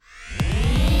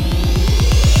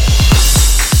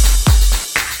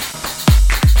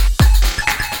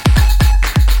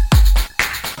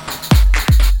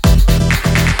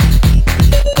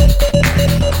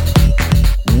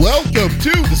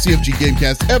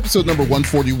Cast, episode number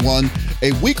 141,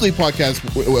 a weekly podcast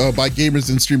by gamers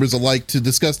and streamers alike to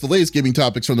discuss the latest gaming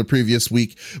topics from the previous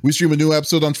week. We stream a new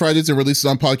episode on Fridays and release it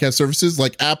on podcast services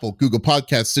like Apple, Google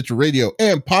Podcasts, Stitcher Radio,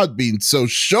 and Podbean. So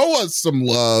show us some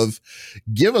love,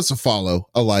 give us a follow,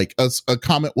 a like, a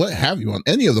comment, what have you on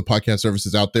any of the podcast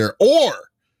services out there, or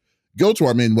go to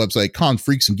our main website,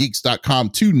 confreaksandgeeks.com,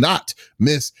 to not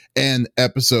miss an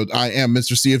episode. I am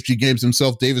Mr. CFG Games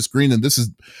himself, Davis Green, and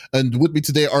with me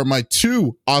today are my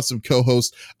two awesome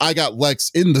co-hosts. I got Lex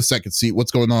in the second seat.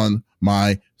 What's going on,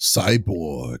 my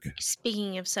cyborg?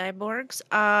 Speaking of cyborgs,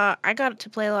 I got to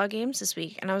play a lot of games this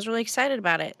week, and I was really excited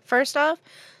about it. First off,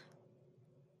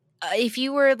 if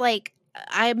you were like,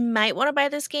 I might want to buy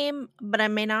this game, but I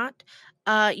may not,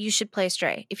 you should play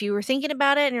Stray. If you were thinking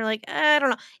about it and you're like, I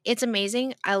don't know, it's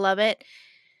amazing. I love it.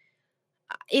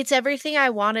 It's everything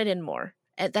I wanted and more.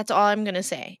 That's all I'm going to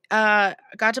say.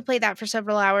 Got to play that for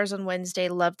several hours on Wednesday,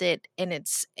 loved it, and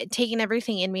it's taken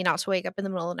everything in me not to wake up in the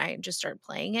middle of the night and just start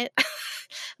playing it.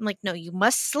 I'm like, no, you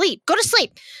must sleep. Go to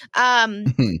sleep.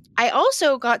 I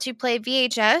also got to play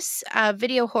VHS,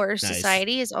 Video Horror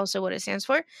Society is also what it stands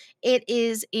for. It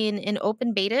is in an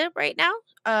open beta right now.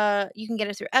 You can get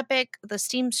it through Epic, the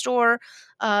Steam store,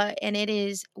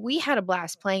 and we had a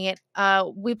blast playing it.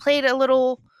 We played a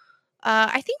little,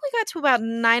 I think we got to about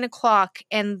 9 o'clock,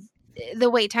 and the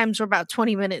wait times were about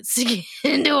 20 minutes to get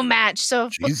into a match. So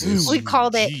we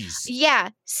called it,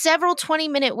 several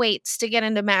 20-minute waits to get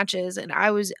into matches, and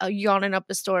I was yawning up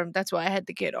a storm. That's why I had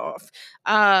to get off.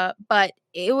 But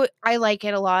I like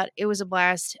it a lot. It was a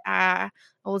blast. I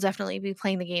will definitely be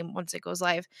playing the game once it goes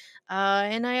live.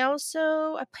 And I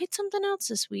played something else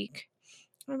this week.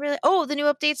 The new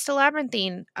updates to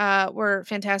Labyrinthine were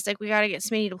fantastic. We got to get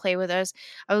Smitty to play with us.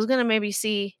 I was going to maybe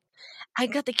see, I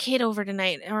got the kid over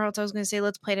tonight, or else I was going to say,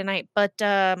 let's play tonight. But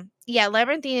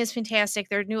Labyrinthine is fantastic.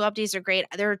 Their new updates are great.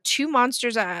 There are two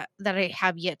monsters that I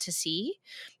have yet to see.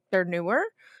 They're newer.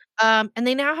 And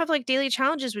they now have like daily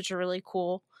challenges, which are really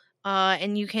cool.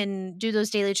 And you can do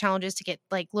those daily challenges to get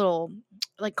like little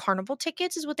like carnival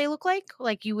tickets is what they look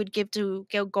like you would give to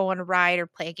go on a ride or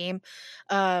play a game.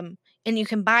 And you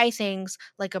can buy things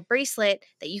like a bracelet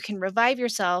that you can revive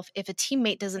yourself if a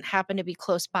teammate doesn't happen to be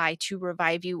close by to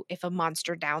revive you if a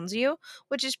monster downs you,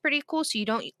 which is pretty cool. So you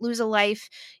don't lose a life.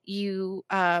 You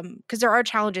because there are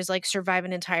challenges like survive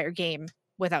an entire game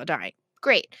without dying.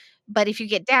 Great. But if you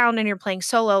get down and you're playing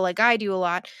solo like I do a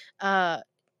lot,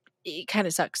 it kind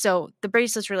of sucks. So the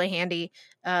bracelet's really handy.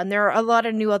 And there are a lot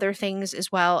of new other things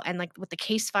as well. And like with the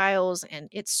case files, and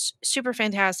it's super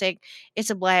fantastic.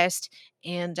 It's a blast.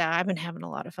 And I've been having a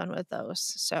lot of fun with those.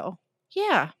 So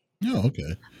yeah. Oh,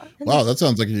 okay. Wow, that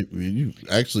sounds like you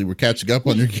actually were catching up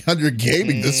on your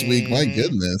gaming this week. My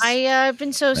goodness. I've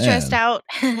been so stressed out,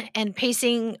 and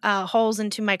pasting holes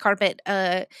into my carpet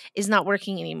is not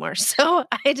working anymore. So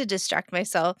I had to distract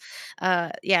myself.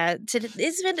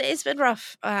 It's been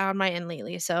rough on my end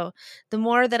lately. So the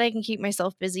more that I can keep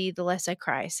myself busy, the less I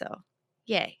cry. So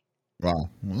yay. Wow.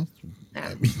 Well,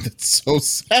 I mean, that's so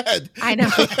sad. I know.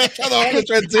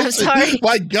 I'm sorry.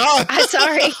 My God. I'm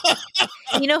sorry.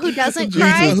 You know who doesn't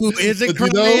cry? Who isn't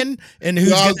crying and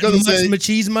who's got much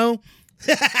machismo?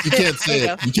 You can't say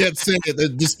it. You can't say it.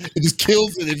 It just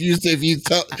kills it if you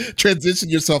transition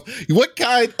yourself. What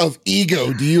kind of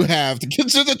ego do you have to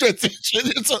consider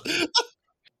transition?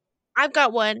 I've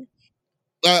got one.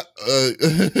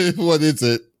 What is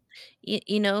it?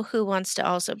 You know who wants to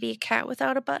also be a cat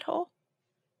without a butthole?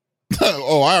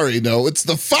 Oh, I already know. It's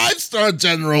the 5-star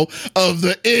general of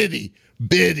the itty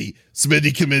bitty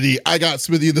Smitty committee. I got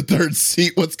Smitty in the third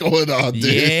seat. What's going on, dude?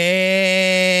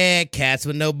 Yeah, cats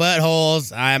with no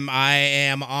buttholes. I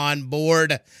am on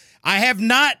board. I have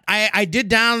not. I did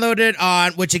download it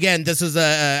on, which again, this was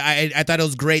I thought it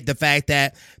was great. The fact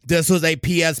that this was a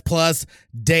PS Plus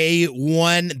day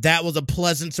one, that was a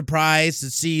pleasant surprise to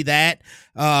see that.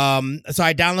 So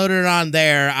I downloaded it on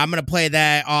there. I'm going to play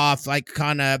that off like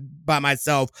kind of by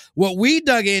myself. What we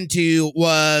dug into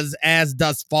was As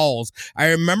Dusk Falls. I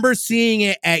remember seeing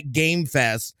it at Game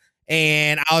Fest.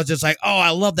 And I was just like, oh, I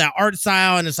love that art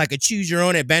style. And it's like a choose your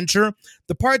own adventure.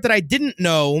 The part that I didn't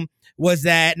know was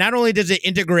that not only does it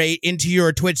integrate into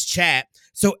your Twitch chat,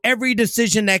 so every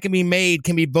decision that can be made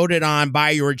can be voted on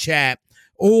by your chat,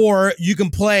 or you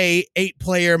can play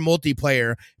 8-player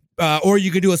multiplayer, or you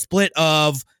could do a split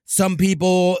of some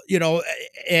people,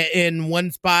 in one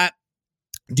spot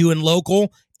doing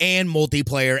local and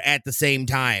multiplayer at the same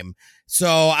time. So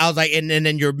I was like, and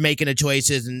then you're making the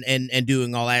choices and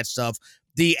doing all that stuff.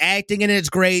 The acting in it's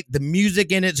great. The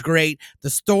music in it's great. The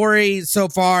story so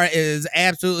far is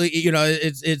absolutely,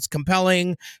 it's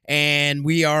compelling, and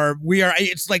we are.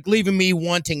 It's like leaving me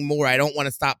wanting more. I don't want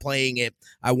to stop playing it.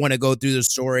 I want to go through the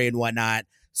story and whatnot.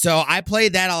 So I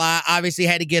played that a lot. Obviously,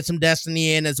 had to get some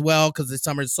Destiny in as well because the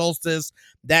summer solstice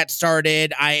that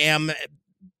started. I am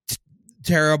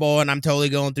terrible, and I'm totally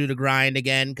going through the grind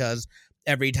again because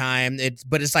every time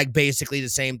it's like basically the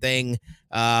same thing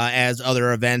as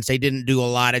other events. They didn't do a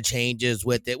lot of changes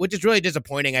with it, which is really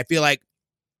disappointing. I feel like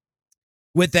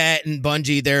with that and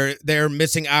Bungie, they're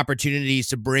missing opportunities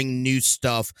to bring new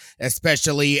stuff,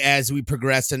 especially as we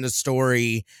progress in the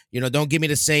story. Don't give me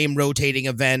the same rotating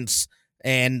events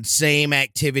and same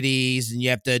activities, and you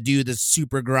have to do the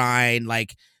super grind.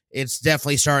 Like, it's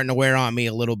definitely starting to wear on me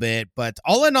a little bit. But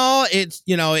all in all, it's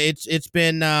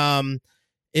been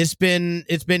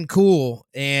cool,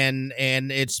 and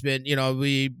it's been,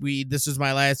 we this is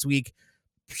my last week.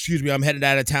 Excuse me, I'm headed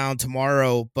out of town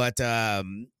tomorrow, but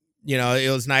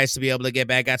it was nice to be able to get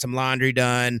back, got some laundry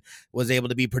done, was able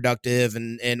to be productive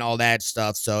and all that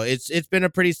stuff. So it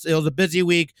was a busy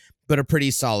week, but a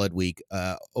pretty solid week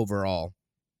overall.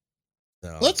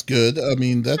 So that's good. I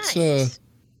mean, that's Nice.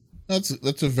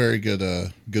 That's a very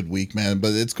good week, man.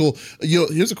 But it's cool.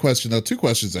 Here's a question. Two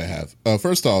questions I have.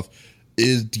 First off,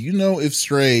 do you know if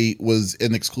Stray was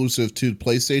an exclusive to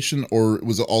PlayStation, or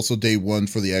was it also day one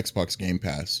for the Xbox Game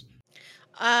Pass?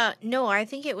 No, I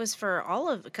think it was for all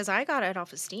of it because I got it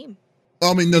off of Steam.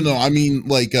 I mean, no. I mean,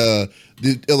 was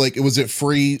it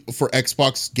free for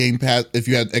Xbox Game Pass if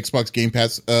you had Xbox Game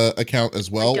Pass account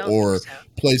as well, or think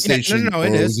so. PlayStation? No,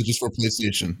 it or is. was it just for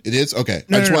PlayStation? It is? Okay.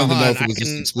 No, I just no, wanted to hold know on. if it was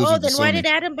just exclusive Oh, to then why Sony. did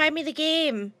Adam buy me the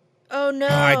game? Oh no!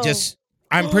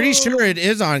 I'm pretty sure it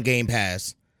is on Game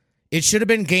Pass. It should have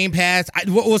been Game Pass.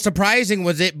 What was surprising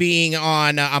was it being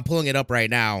on. I'm pulling it up right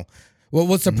now. What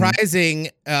was surprising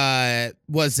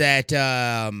was that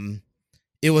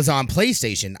it was on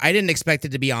PlayStation. I didn't expect it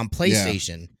to be on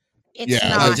PlayStation. It's Yeah,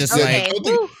 not. just Okay. I don't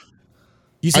think- Woo.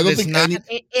 You I said don't it's think not.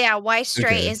 Yeah, why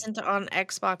Stray Okay. isn't on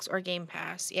Xbox or Game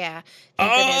Pass? Yeah,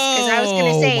 thank goodness. Because I was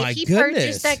gonna Oh, say my if he goodness.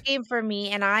 purchased that game for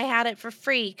me and I had it for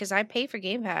free because I pay for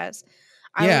Game Pass,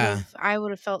 Yeah. I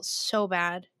would have felt so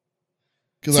bad.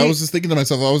 Because I was just thinking to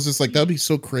myself, I was just like, that'd be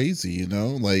so crazy,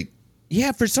 Like,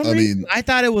 Yeah, for some reason, I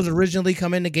thought it was originally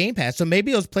coming to Game Pass. So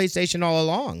maybe it was PlayStation all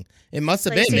along. It must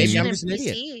have been. Maybe PlayStation I'm and just an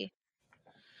idiot. PC.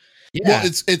 Yeah. well,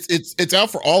 it's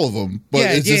out for all of them, but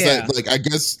Yeah, it's just yeah. that, like, I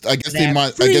guess they That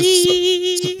might, free. I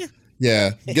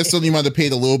guess Sony might have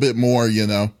paid a little bit more,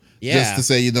 just Yeah. to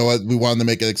say, you know what, we wanted to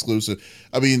make it exclusive.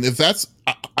 I mean, if that's,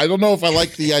 I don't know if I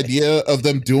like the idea of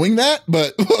them doing that,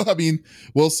 but I mean,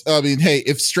 hey,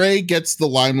 if Stray gets the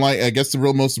limelight, I guess the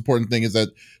real most important thing is that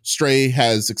Stray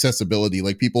has accessibility.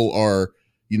 Like, people are,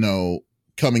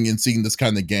 coming and seeing this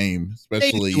kind of game,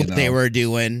 especially, They knew what they were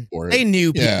doing. They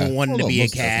knew people wanted to be a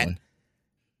cat. Definitely.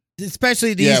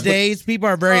 Especially these days, people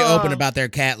are very open Oh. about their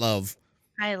cat love.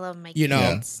 I love my You know.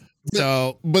 cats.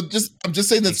 So, But I'm just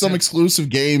saying that some exclusive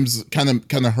games kind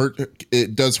of hurt.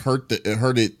 It does hurt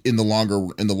it in the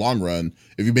long run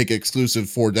if you make it exclusive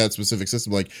for that specific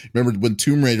system. Like, remember when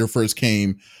Tomb Raider first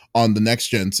came on the next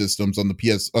gen systems on the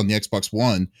Xbox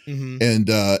One, and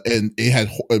it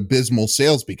had abysmal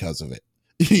sales because of it.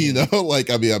 Like,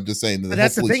 I mean, I'm just saying that. but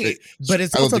that's the thing. But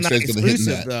it's also not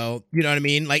exclusive, though. You know what I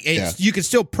mean? Like, you can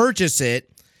still purchase it.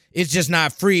 It's just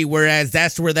not free. Whereas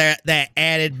that's where that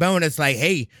added bonus, like,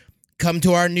 hey, come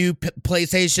to our new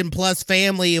PlayStation Plus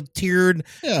family of tiered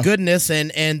goodness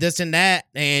and this and that,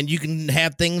 and you can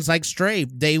have things like Stray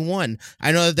day one.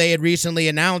 I know that they had recently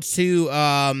announced too.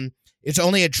 It's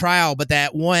only a trial, but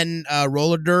that one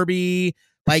roller derby,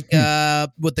 like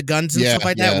with the guns and stuff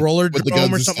like that, roller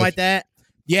dome or something like that.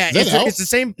 Yeah, it's the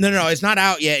same. No, it's not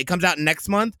out yet. It comes out next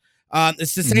month.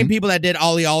 It's the same people that did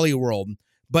Ollie Ollie World.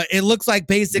 But it looks like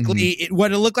basically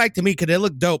what it looked like to me, because it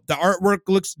looked dope. The artwork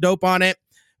looks dope on it.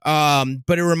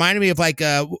 But it reminded me of like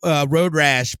Road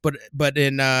Rash, but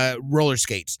in roller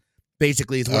skates.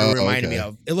 Basically, is what it reminded me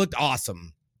of. It looked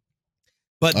awesome.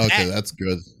 But that's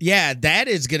good. Yeah, that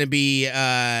is going to be.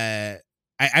 I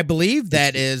believe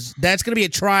that's going to be a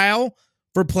trial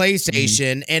for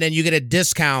PlayStation, and then you get a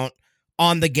discount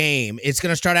on the game. It's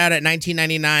going to start out at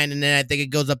 $19.99, and then I think it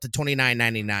goes up to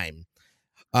 $29.99.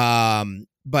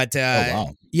 But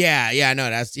wow. Yeah, no,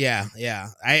 that's I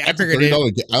That's figured it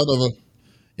out of a.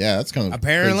 Yeah, that's kind of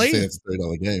apparently it's a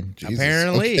 $30 game. Jesus.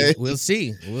 Apparently, okay. We'll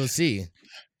see.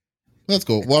 That's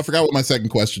cool. Well, I forgot what my second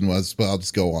question was, but I'll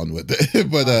just go on with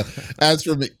it. But as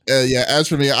for me,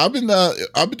 I've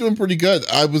been doing pretty good.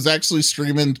 I was actually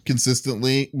streaming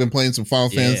consistently. Been playing some Final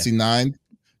Fantasy 9,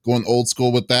 going old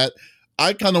school with that.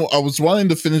 I was wanting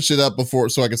to finish it up before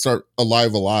so I could start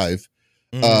Alive.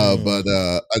 But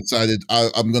I decided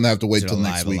I'm gonna have to wait till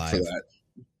next week for that.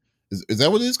 Is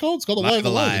that what it is called? It's called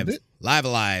Alive, isn't it? Live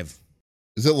Alive.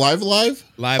 Is it Live Alive?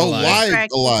 Live oh, Alive. Live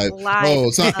Alive. Oh,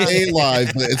 it's not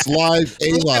Alive, but it's Live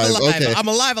Alive. Okay. I'm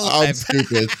alive. I'm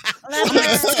stupid. I'm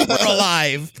like super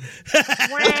alive.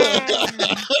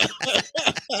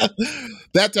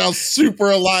 That's how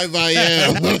super alive I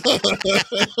am.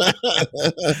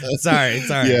 Sorry.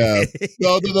 Yeah.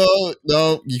 No.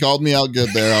 You called me out good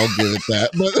there. I'll give it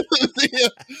that.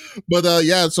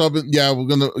 Yeah. So we're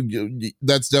gonna.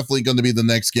 That's definitely going to be the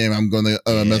next game I'm going to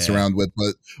mess around with.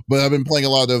 But I've been playing a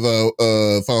lot of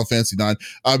Final Fantasy 9.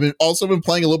 I've been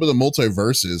playing a little bit of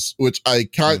Multiverses, which I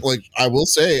can't like. I will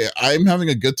say I'm having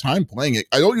a good time playing it.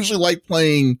 I don't usually like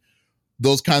playing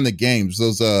those kind of games.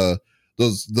 Those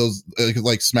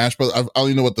like Smash Brothers. I don't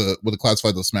even know what to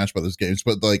classify those Smash Brothers games,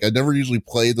 but like I never usually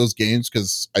play those games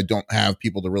because I don't have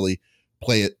people to really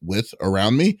play it with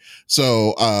around me.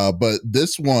 So but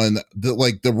this one, the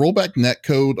rollback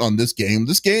netcode on this game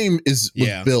was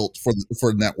built for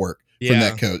network, for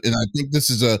netcode, and I think this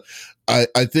is I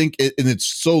think it, and it's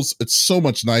so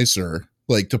much nicer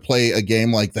like to play a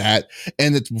game like that,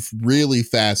 and it's really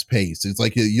fast paced. It's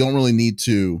like you don't really need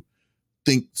to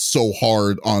think so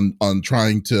hard on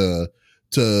trying to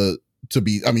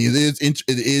be. I mean, it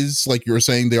is like you were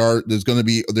saying, there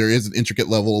is an intricate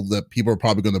level that people are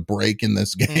probably going to break in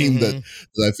this game that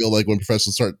I feel like when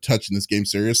professionals start touching this game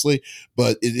seriously,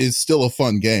 but it is still a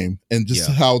fun game, and just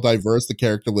how diverse the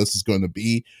character list is going to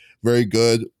be, very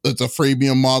good. It's a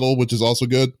freemium model, which is also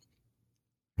good.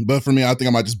 But for me, I think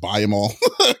I might just buy them all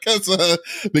because I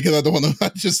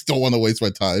just don't want to waste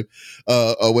my time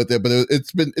with it. But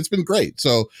it's been great.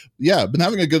 So yeah, I've been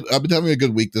having a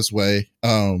good week this way.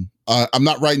 I'm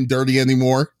not riding dirty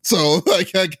anymore, so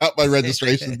like I got my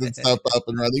registrations and stuff up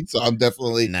and running. So I'm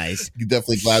definitely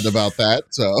glad about that.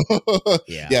 So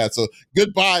yeah. So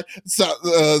goodbye. So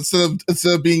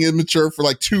instead of being immature for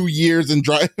like 2 years and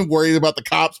worried about the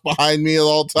cops behind me at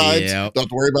all times, don't have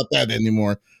to worry about that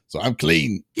anymore. So I'm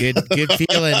clean. Good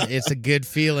feeling. It's a good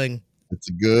feeling. It's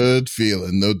a good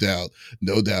feeling, no doubt.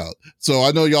 So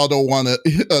I know y'all don't want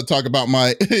to talk about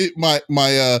my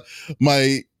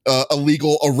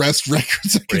illegal arrest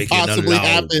records that could possibly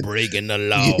happen. Breaking the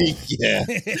law.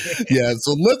 Yeah.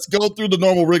 So let's go through the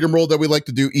normal rigmarole that we like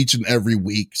to do each and every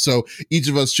week. So each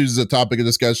of us chooses a topic of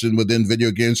discussion within video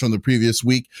games from the previous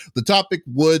week. The topic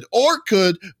would or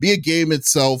could be a game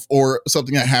itself or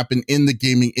something that happened in the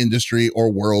gaming industry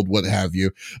or world, what have you.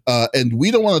 And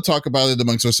we don't want to talk about it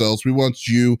amongst ourselves. We want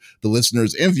you, the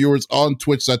listeners and viewers on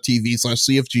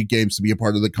twitch.tv/CFG Games to be a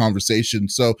part of the conversation.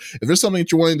 So if there's something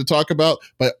that you're wanting to talk about,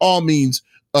 by all means,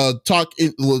 type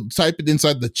it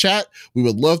inside the chat. We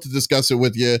would love to discuss it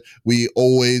with you. We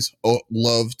always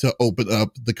love to open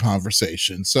up the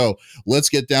conversation. So let's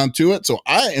get down to it. So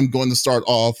I am going to start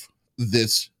off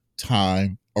this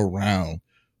time around.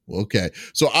 Okay.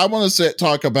 So I want to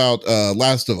talk about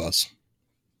Last of Us.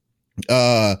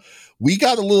 We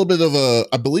got a little bit of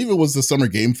I believe it was the Summer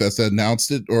Game Fest that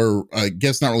announced it, or I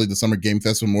guess not really the Summer Game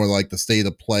Fest, but more like the State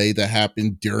of Play that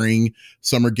happened during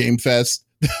Summer Game Fest.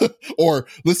 Or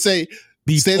let's say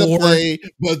State of Play,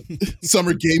 but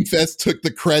Summer Game Fest took the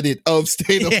credit of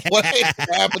State of Play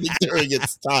happening during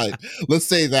its time. Let's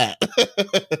say that.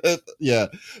 Yeah.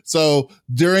 So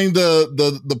during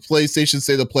the PlayStation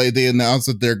State of Play, they announced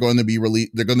that they're going to be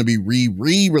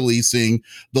re-releasing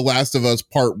The Last of Us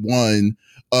Part 1.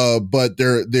 But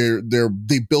they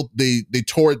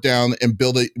tore it down and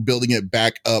building it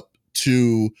back up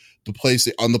to the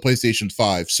PlayStation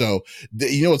 5. So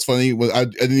you know what's funny? I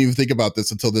didn't even think about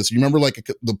this until this. You remember like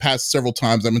the past several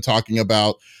times I've been talking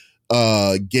about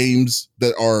games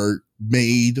that are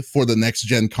made for the next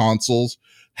gen consoles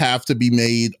have to be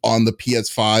made on the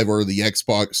PS5 or the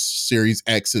Xbox Series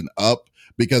X and up,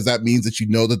 because that means that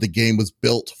that the game was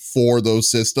built for those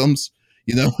systems.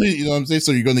 You know what I'm saying?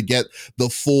 So you're going to get the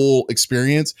full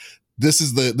experience. This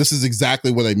is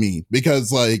exactly what I mean,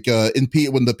 because like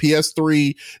when the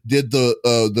PS3 did the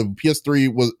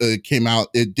PS3 came out,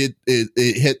 it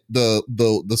hit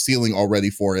the ceiling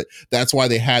already for it. That's why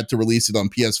they had to release it on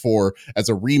PS4 as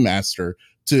a remaster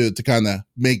to kind of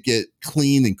make it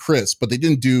clean and crisp. But they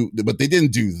didn't do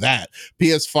that.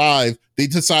 PS5, they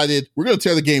decided we're going to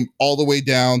tear the game all the way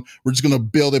down. We're just going to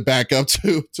build it back up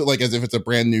to like as if it's a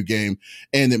brand new game.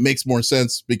 And it makes more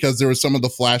sense because there were some of the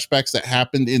flashbacks that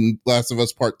happened in Last of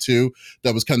Us Part 2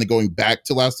 that was kind of going back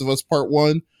to Last of Us Part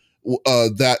 1.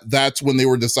 That's when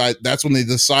they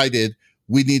decided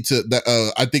we need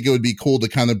to I think it would be cool to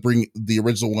kind of bring the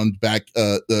original one back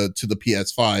to the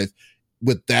PS5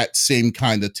 with that same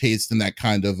kind of taste and that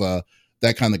kind of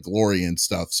glory and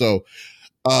stuff. So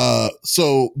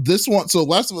this one,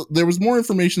 there was more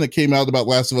information that came out about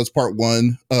Last of Us Part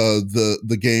 1,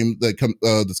 the game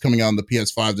that's coming out on the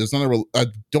PS5. There's not I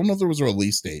don't know if there was a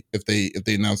release date, if they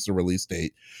announced a release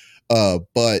date,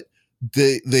 but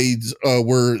they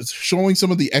were showing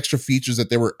some of the extra features that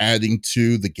they were adding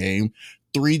to the game.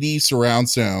 3D surround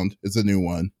sound is a new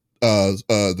one. That's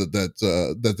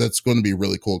going to be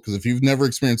really cool, because if you've never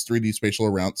experienced 3D spatial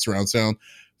surround sound,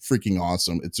 freaking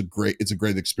awesome. It's a great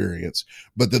experience.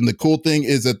 But then the cool thing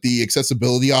is that the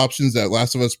accessibility options that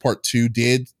Last of Us Part 2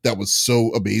 did, that was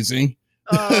so amazing,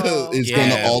 is going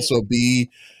to also be,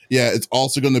 it's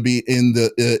also going to be in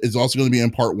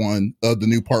Part 1, the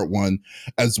new Part 1,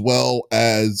 as well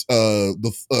as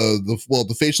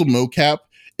the facial mocap.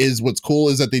 Is what's cool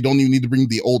is that they don't even need to bring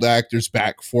the old actors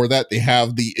back for that. They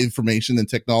have the information and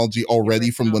technology already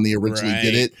from when they originally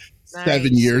did it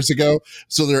 7 years ago.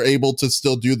 So they're able to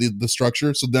still do the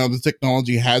structure. So now the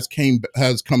technology has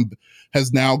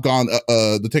now gone.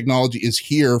 The technology is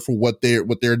here for what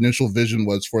their initial vision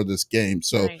was for this game.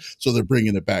 So so they're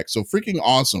bringing it back. So freaking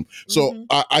awesome. So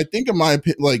I think, in my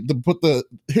opinion,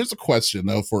 here's a question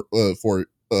though for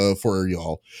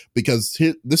y'all, because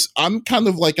I'm kind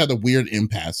of like at a weird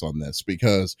impasse on this,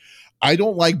 because I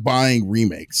don't like buying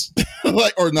remakes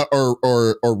or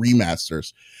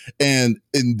remasters. And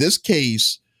in this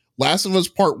case, Last of Us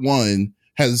Part 1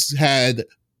 has had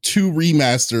 2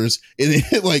 remasters in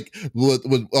it, like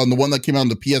on the one that came out on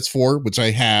the PS4, which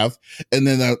I have, and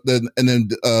then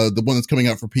the one that's coming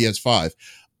out for PS5.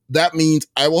 That means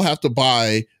I will have to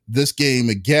buy this game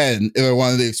again if I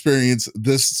wanted to experience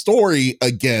this story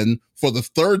again for the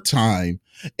 3rd time,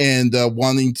 and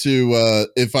wanting to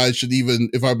if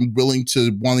I'm willing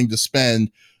to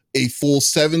spend a full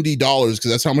 $70, because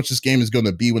that's how much this game is going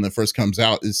to be when it first comes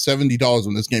out, is $70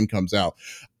 when this game comes out.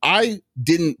 I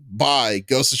didn't buy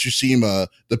Ghost of Tsushima,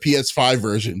 the PS5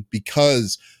 version,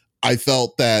 because I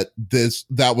felt that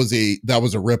that was a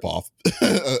ripoff,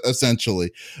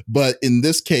 essentially. But in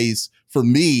this case, for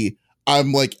me,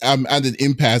 I'm at an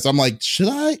impasse. I'm like, should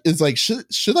I do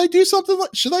something?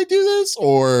 Should I do this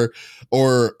or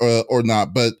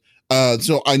not? But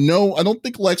so I don't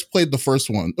think Lex played the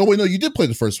first one. Oh wait, no, you did play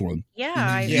the first one.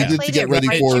 Yeah, you did to get ready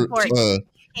for.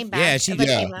 Came back.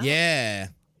 Yeah.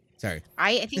 Sorry.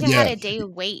 I think I had a day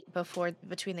wait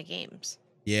between the games.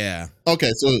 Yeah. Okay,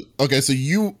 so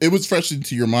it was fresh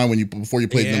into your mind before you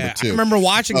played number 2. I remember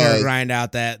watching her grind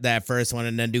out that first one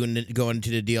and then going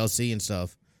into the DLC and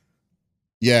stuff.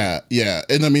 Yeah,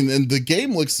 and I mean, and the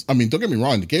game looks. I mean, don't get me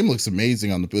wrong, the game looks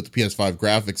amazing with the PS5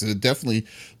 graphics, and it definitely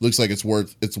looks like it's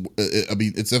worth. It's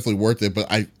definitely worth it.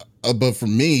 But for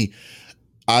me,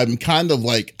 I'm kind of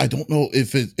like, I don't know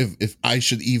if I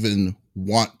should even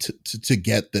want to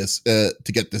get this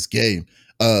game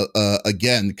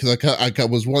again, because I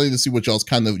was wanting to see what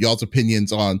y'all's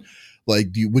opinions on, like,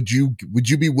 would you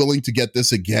be willing to get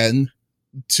this again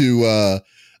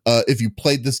if you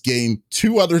played this game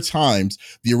 2 other times,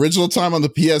 the original time on the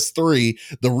PS3,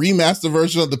 the remaster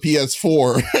version of the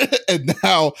PS4, and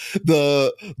now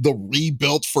the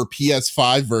rebuilt for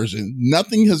PS5 version?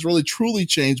 Nothing has really truly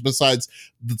changed besides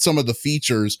some of the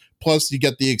features. Plus, you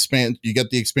get the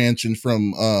expansion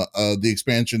from the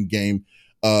expansion game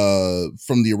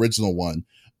from the original one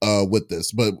with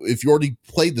this. But if you already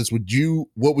played this,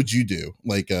 what would you do?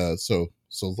 Like,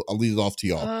 so I'll leave it off to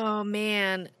y'all. Oh,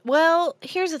 man. Well,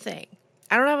 here's the thing.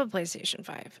 I don't have a PlayStation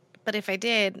 5, but if I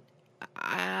did,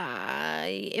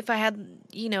 if I had,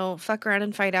 fuck around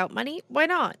and find out money, why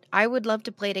not? I would love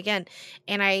to play it again.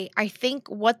 And I think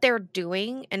what they're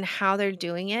doing and how they're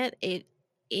doing it,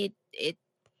 it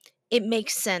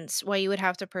makes sense why you would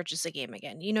have to purchase a game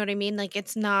again. You know what I mean? Like,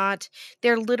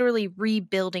 they're literally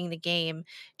rebuilding the game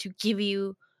to give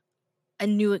you a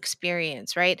new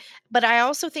experience, right? But I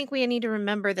also think we need to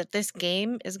remember that this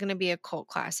game is going to be a cult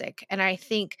classic. And I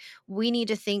think we need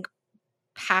to think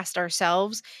past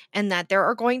ourselves, and that there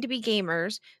are going to be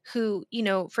gamers who,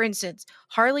 for instance,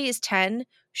 Harley is 10.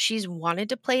 She's wanted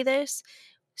to play this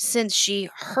since she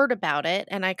heard about it,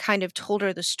 and I kind of told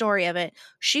her the story of it.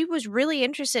 She was really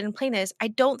interested in playing this. I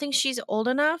don't think she's old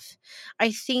enough.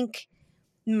 I think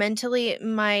mentally it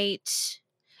might.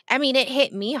 I mean, it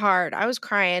hit me hard. I was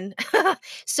crying.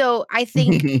 So I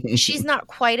think she's not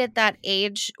quite at that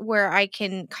age where I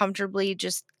can comfortably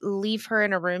just leave her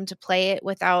in a room to play it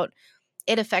without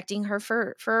it affecting her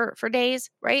for days,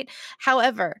 right?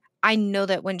 However, I know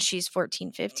that when she's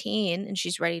 14, 15 and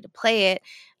she's ready to play it,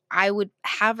 I would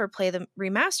have her play the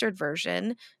remastered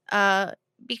version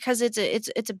because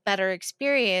it's a better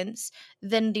experience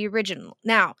than the original.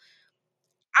 Now,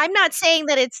 I'm not saying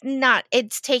that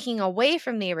it's taking away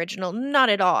from the original, not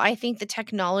at all. I think the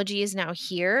technology is now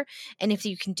here, and if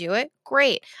you can do it,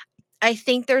 great. I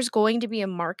think there's going to be a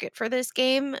market for this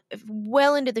game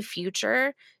well into the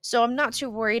future, so I'm not too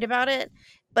worried about it.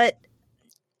 But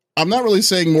I'm not really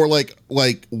saying more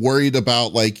like worried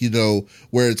about like,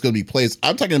 where it's going to be placed.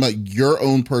 I'm talking about your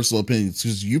own personal opinions,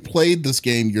 because you played this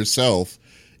game yourself.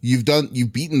 You've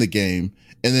beaten the game,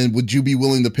 and then would you be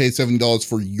willing to pay $70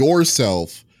 for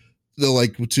yourself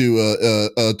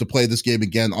to play this game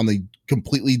again on a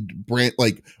completely brand,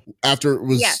 like after it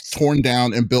was yes. torn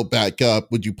down and built back up?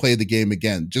 Would you play the game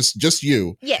again, just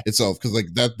you itself? Because like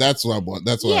that's what I want.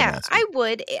 That's what I'm asking. I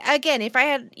would. Again, if I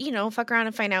had fuck around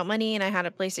and find out money and I had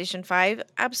a PlayStation 5,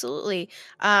 absolutely.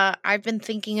 I've been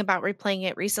thinking about replaying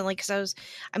it recently because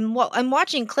I'm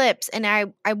watching clips, and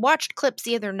I watched clips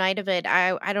the other night of it.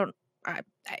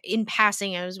 In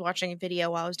passing, I was watching a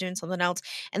video while I was doing something else,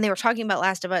 and they were talking about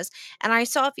Last of Us, and I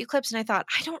saw a few clips, and I thought,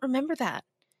 I don't remember that.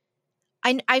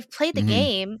 I've played the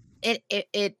game.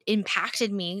 It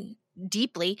impacted me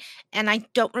deeply, and I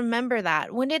don't remember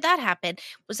that. When did that happen?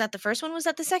 Was that the first one? Was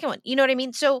that the second one? You know what I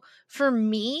mean? So for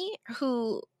me,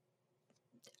 who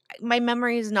my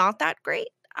memory is not that great,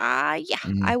 I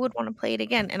would want to play it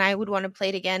again, and I would want to play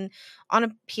it again on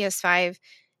a PS5.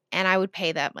 And I would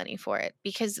pay that money for it,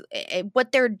 because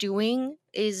what they're doing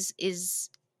is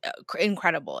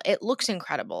incredible. It looks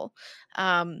incredible.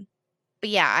 But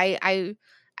yeah, I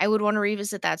would want to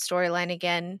revisit that storyline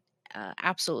again.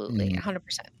 Absolutely, 100%.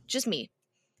 Just me.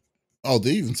 Oh,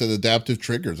 they even said adaptive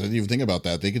triggers. I didn't even think about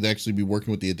that. They could actually be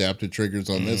working with the adaptive triggers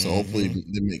on this. So hopefully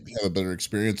they have a better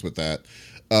experience with that.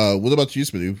 What about you,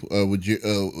 Smitty?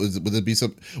 Would it be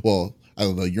some? Well, I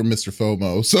don't know. You're Mr.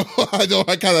 FOMO, so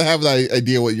I kind of have an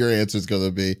idea what your answer is going to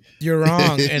be. You're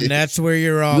wrong, and that's where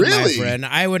you're wrong, really? My friend.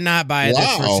 I would not buy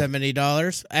this for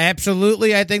 $70.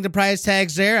 Absolutely, I think the price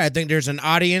tag's there. I think there's an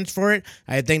audience for it.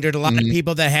 I think there's a lot of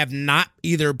people that have not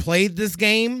either played this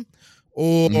game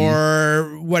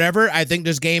or whatever. I think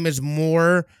this game is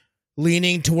more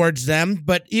leaning towards them.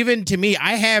 But even to me,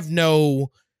 I have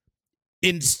no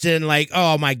instant like,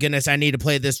 oh my goodness, I need to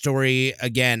play this story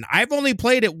again. I've only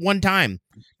played it one time.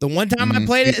 The one time I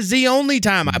played it is the only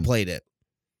time I played it.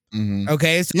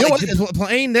 Okay, so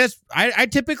playing this, I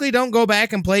typically don't go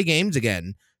back and play games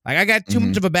again. Like, I got too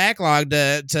much of a backlog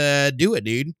to do it,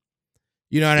 dude.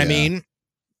 You know what I mean?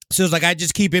 So it's like I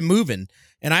just keep it moving.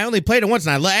 And I only played it once,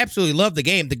 and I absolutely love the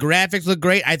game. The graphics look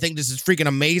great. I think this is freaking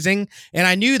amazing. And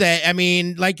I knew that, I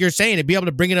mean, like you're saying, to be able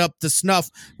to bring it up to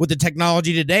snuff with the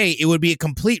technology today, it would be a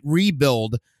complete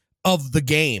rebuild of the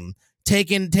game.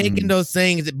 Taking those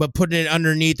things, but putting it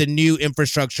underneath a new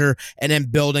infrastructure and then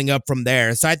building up from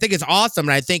there. So I think it's awesome.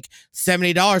 And I think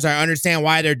 $70, I understand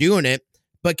why they're doing it.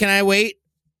 But can I wait?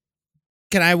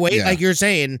 Yeah. Like you're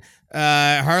saying,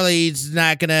 Harley's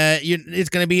not gonna. It's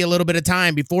gonna be a little bit of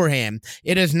time beforehand.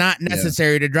 It is not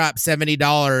necessary to drop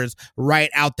 $70 right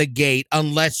out the gate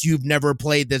unless you've never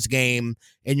played this game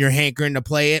and you're hankering to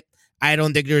play it. I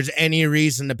don't think there's any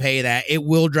reason to pay that. It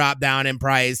will drop down in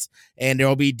price, and there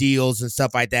will be deals and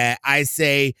stuff like that. I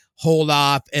say hold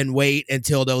off and wait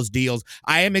until those deals.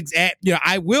 I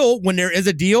will when there is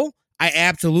a deal. I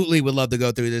absolutely would love to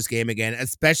go through this game again,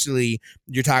 especially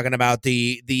you're talking about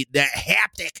the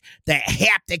haptic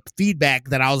feedback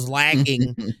that I was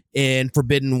lacking in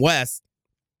Forbidden West.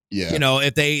 Yeah.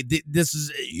 If this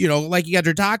is, like you guys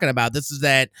are talking about, this is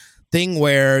that thing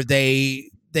where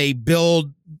they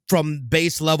build from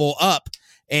base level up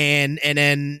and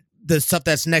then the stuff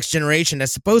that's next generation,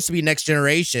 that's supposed to be next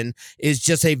generation, is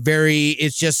just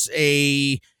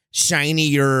a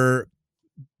shinier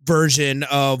version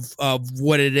of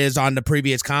what it is on the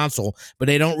previous console, but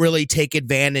they don't really take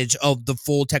advantage of the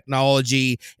full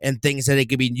technology and things that they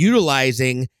could be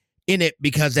utilizing in it,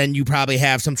 because then you probably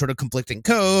have some sort of conflicting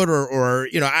code or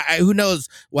who knows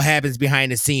what happens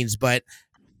behind the scenes. But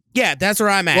yeah, that's where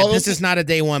I'm at. Well, this is not a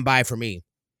day one buy for me.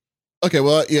 Okay,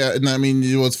 well, yeah, and I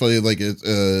mean, what's funny, like,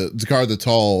 Zakar the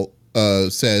Tall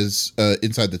says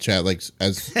inside the chat, like,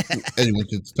 as anyone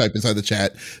can type inside the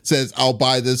chat, says, I'll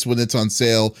buy this when it's on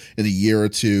sale in a year or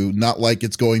two, not like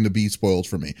it's going to be spoiled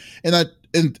for me. And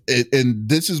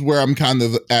this is where I'm kind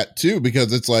of at too,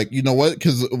 because it's like, you know what?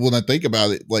 Because when I think about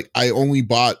it, like, I only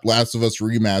bought Last of Us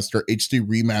Remaster, HD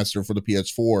Remaster for the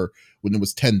PS4 when it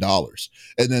was $10,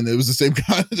 and then it was the same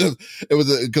kind of. It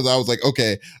was because I was like,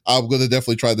 okay, I'm gonna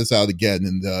definitely try this out again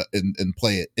and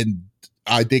play it. And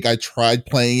I think I tried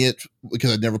playing it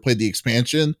because I never played the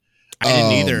expansion. I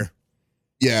didn't either.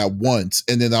 Yeah, once.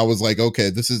 And then I was like, okay,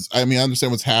 I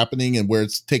understand what's happening and where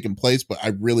it's taking place, but I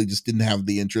really just didn't have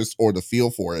the interest or the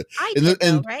feel for it.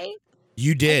 Right?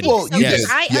 You I did. think Well, so you because did,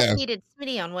 I yeah. updated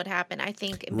Smitty on what happened. I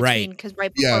think in Right. between because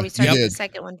right Yeah, before we you started the did.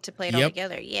 second one to play it all Yep.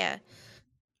 together. Yeah.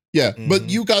 Yeah, but Mhm.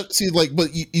 you got see like, but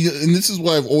and this is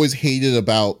what I've always hated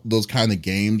about those kind of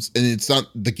games, and it's not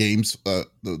the game's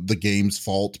the game's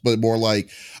fault, but more like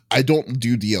I don't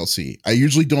do DLC. I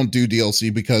usually don't do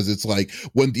DLC because it's like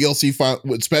when DLC,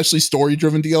 especially story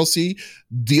driven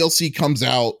DLC comes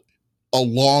out a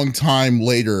long time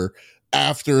later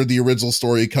after the original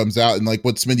story comes out, and like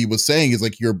what Smitty was saying is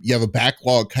like you have a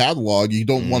backlog catalog, you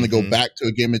don't want to go Mhm. back to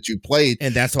a game that you played,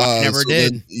 And that's why I never so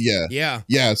then did. yeah. Yeah.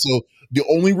 Yeah, so the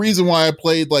only reason why I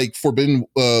played like Forbidden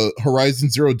Horizon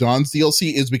Zero Dawn's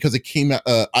DLC is because it came.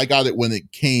 I got it when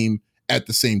it came at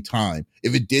the same time.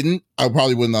 If it didn't, I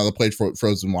probably would not have played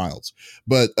Frozen Wilds.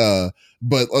 But other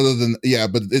than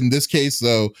but in this case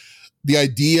though, the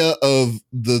idea of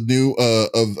the new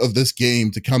of this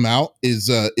game to come out is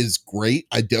great.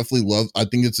 I definitely love. I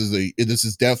think this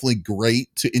is definitely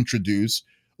great to introduce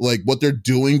like what they're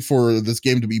doing for this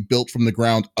game to be built from the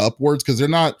ground upwards, because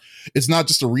it's not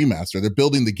just a remaster. They're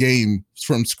building the game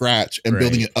from scratch and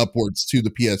building Right. it upwards to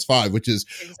the PS5, which is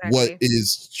what Exactly.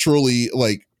 is truly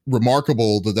like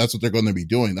remarkable that's what they're going to be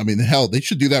doing. I mean, hell, they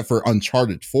should do that for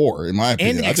Uncharted 4, in my And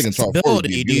opinion. the I think Uncharted 4 would be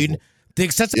accessibility, beautiful. dude. The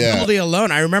accessibility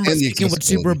alone. I remember And the speaking with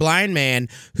accessibility. Super Blind Man,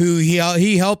 who he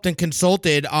helped and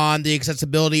consulted on the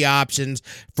accessibility options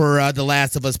for The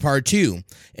Last of Us Part 2.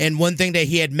 And one thing that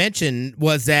he had mentioned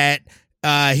was that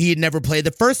he had never played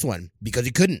the first one because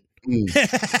he couldn't.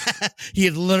 He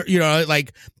had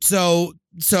like so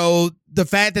the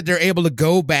fact that they're able to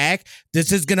go back,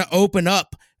 this is going to open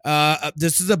up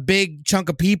this is a big chunk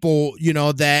of people,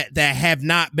 that have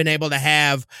not been able to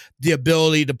have the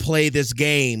ability to play this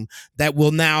game, that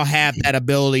will now have that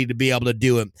ability to be able to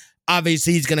do it.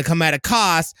 Obviously, he's going to come at a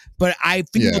cost, but I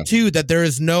feel too that there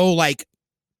is no like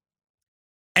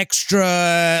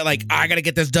extra like I gotta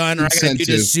get this done or I gotta do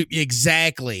this.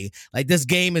 Exactly. Like this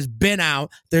game has been out.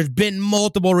 There's been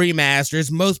multiple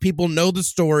remasters. Most people know the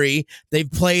story. They've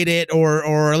played it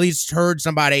or at least heard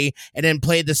somebody and then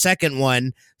played the second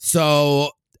one.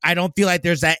 So I don't feel like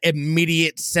there's that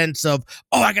immediate sense of,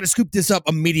 oh, I gotta scoop this up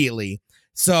immediately.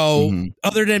 So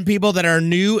other than people that are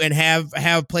new and have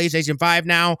PlayStation 5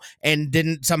 now and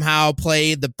didn't somehow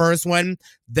play the first one,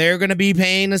 they're going to be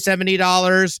paying the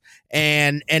 $70,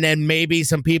 and then maybe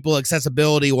some people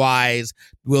accessibility wise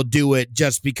will do it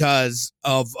just because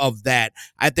of that.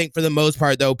 I think for the most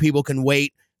part though, people can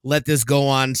wait, let this go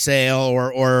on sale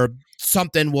or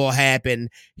something will happen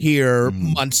here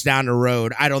months down the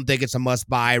road. I don't think it's a must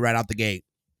buy right out the gate.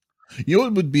 You know,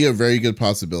 it would be a very good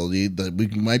possibility that we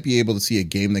might be able to see a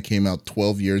game that came out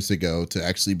 12 years ago to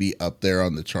actually be up there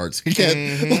on the charts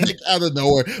again, like out of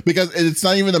nowhere. Because it's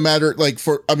not even a matter like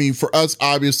for us,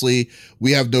 obviously,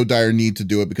 we have no dire need to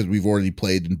do it because we've already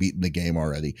played and beaten the game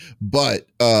already. But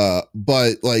you're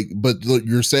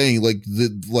saying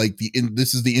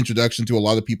this is the introduction to a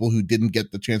lot of people who didn't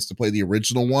get the chance to play the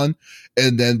original one,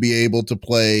 and then be able to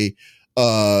play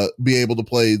the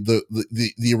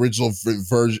original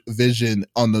vision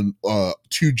on the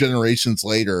 2 generations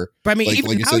later. But I mean,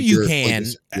 even now you can.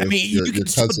 You can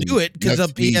still do it because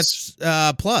of PS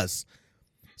Plus.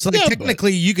 So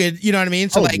technically you could, you know what I mean?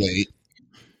 So like,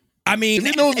 I mean, if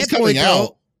you know it's coming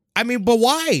out. I mean, but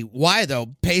why? Why though?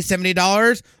 Pay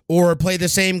 $70 or play the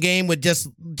same game with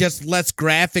just less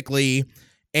graphically,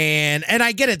 and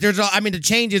I get it. The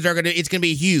changes it's gonna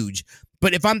be huge.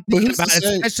 But if I'm thinking about it,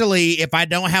 especially if I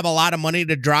don't have a lot of money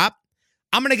to drop,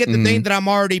 I'm going to get the thing that I'm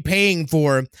already paying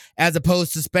for as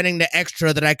opposed to spending the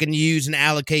extra that I can use and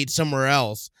allocate somewhere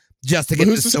else just to get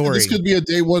the story. This could be a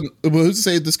day one. Who's to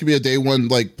say this could be a day one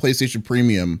like PlayStation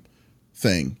Premium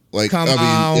thing? Like, come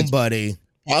on, it's buddy.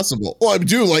 Possible. Well, I'm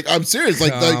serious.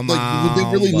 Like, would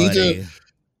they really need to?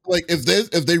 Like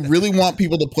if they really want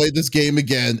people to play this game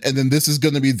again, and then this is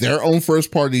going to be their own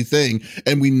first party thing,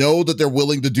 and we know that they're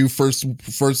willing to do first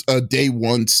day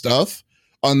one stuff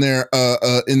on their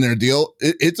in their deal,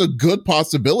 it's a good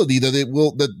possibility that it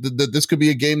will that this could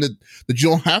be a game that you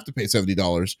don't have to pay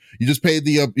 $70. You just pay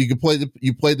you play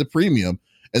the premium.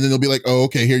 And then they'll be like, "Oh,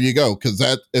 okay, here you go." Because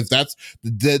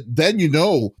then you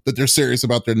know that they're serious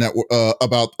about their network,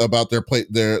 about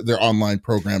their online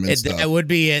program and stuff. That would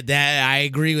be it. That I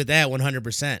agree with that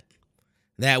 100%.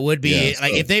 That would be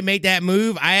if they make that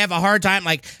move. I have a hard time.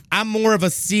 Like I'm more of a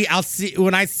see. I'll see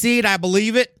when I see it. I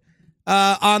believe it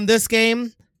on this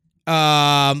game.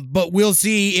 But we'll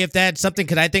see if that's something.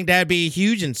 Because I think that'd be a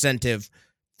huge incentive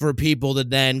for people to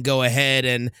then go ahead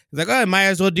and like, oh, I might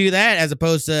as well do that as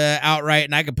opposed to outright,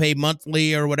 and I could pay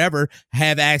monthly or whatever,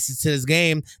 have access to this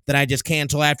game that I just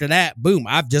cancel after that. Boom,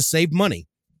 I've just saved money.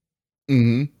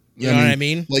 You know what I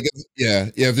mean? Like,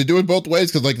 if they do it both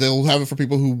ways, because like they'll have it for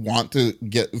people who want to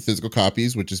get physical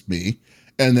copies, which is me,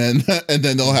 and then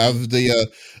they'll have the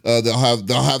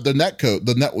the net code,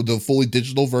 the fully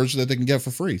digital version that they can get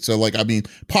for free. So like, I mean,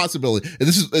 possibility. And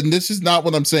this is not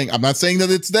what I'm saying. I'm not saying that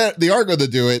it's that they are going to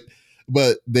do it,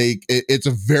 but it's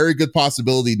a very good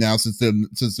possibility now since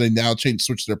they now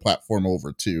switch their platform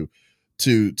over to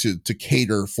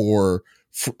cater for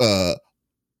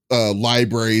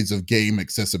libraries of game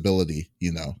accessibility,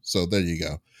 so there you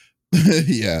go.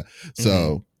 Yeah,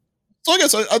 so I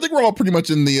guess I think we're all pretty much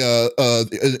in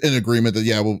the in agreement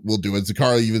that we'll do it.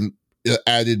 Zakara even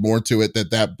added more to it,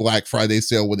 that Black Friday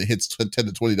sale when it hits $10 to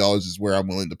 $20 is where I'm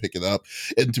willing to pick it up.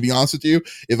 And to be honest with you,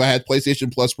 if I had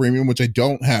PlayStation Plus Premium, which I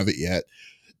don't have it yet,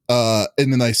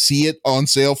 and then I see it on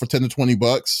sale for $10 to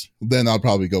 $20, then I'll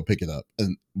probably go pick it up.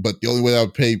 But the only way I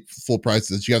would pay full price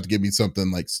is you have to give me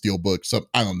something like Steelbook,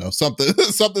 I don't know, something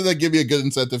that give me a good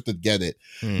incentive to get it.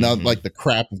 Not like the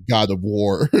crap of God of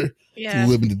War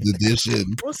limited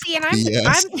edition. Well, see, and I'm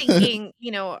thinking,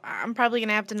 I'm probably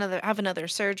gonna have another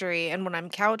surgery, and when I'm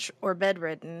couch or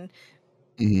bedridden,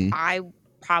 I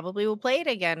probably will play it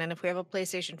again. And if we have a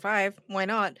PlayStation 5, why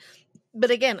not?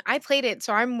 But again, I played it,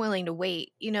 so I'm willing to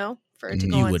wait, for it to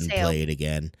go on sale. You wouldn't play it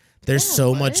again. There's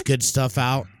so much good stuff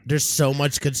out. There's so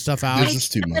much good stuff out. There's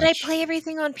just too much. But I play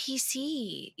everything on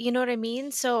PC. You know what I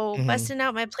mean? So busting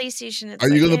out my PlayStation. Are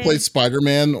you going to play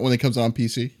Spider-Man when it comes on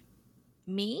PC?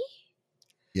 Me?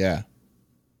 Yeah.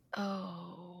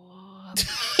 Oh.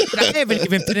 But I haven't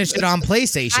even finished it on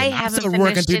PlayStation. I'm still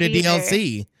working through the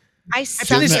DLC. I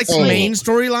finished like the main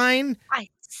storyline. I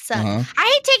suck. I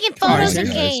hate taking photos of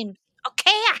games.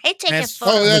 Okay, I hate taking photos.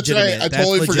 Oh, that's right. I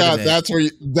totally forgot. That's where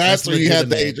you had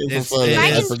the agent for photos.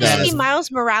 If I can see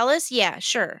Miles Morales, yeah,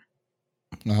 sure.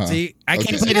 See, I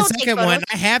can't play the second one.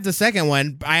 I have the second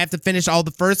one. I have to finish all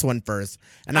the first one first,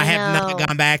 and I have not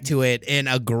gone back to it in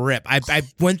a grip. I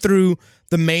went through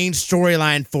the main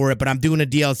storyline for it, but I'm doing the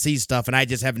DLC stuff, and I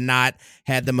just have not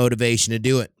had the motivation to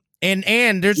do it.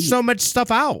 And there's so much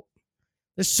stuff out.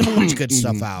 There's so much good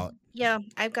stuff out. Yeah,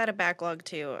 I've got a backlog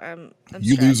too. I'm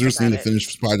you losers need to finish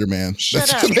Spider-Man.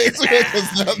 Shut up. Who is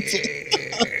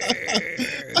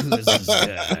this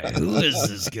guy? Who is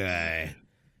this guy?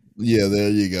 Yeah, there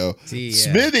you go.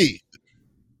 Smitty.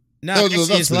 No, not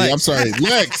Smitty. I'm sorry,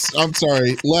 Lex. I'm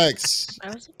sorry, Lex.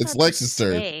 It's Lex's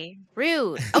turn.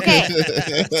 Rude. Okay,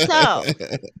 so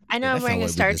I know I'm wearing a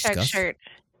Star Trek shirt.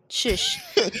 Shush.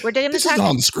 We're going to talk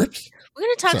on the script. We're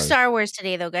going to talk Star Wars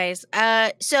today, though, guys.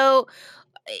 So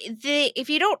if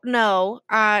you don't know,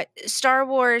 Star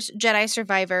Wars Jedi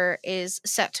Survivor is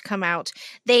set to come out.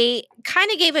 They kind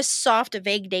of gave us a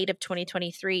vague date of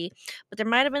 2023, but there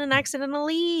might have been an accidental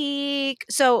leak.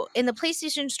 So in the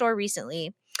PlayStation Store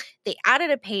recently, they added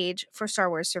a page for Star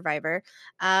Wars Survivor,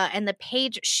 and the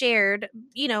page shared,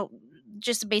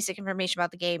 just the basic information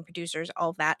about the game, producers,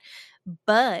 all of that.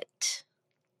 But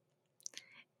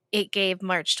it gave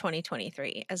March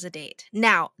 2023 as a date.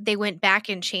 Now, they went back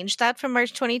and changed that from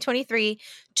March 2023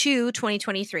 to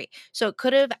 2023. So it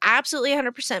could have absolutely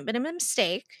 100% been a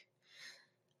mistake.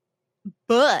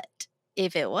 But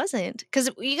if it wasn't, because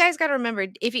you guys got to remember,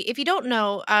 if you don't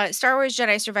know, Star Wars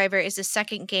Jedi Survivor is the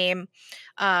second game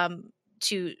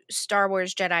to Star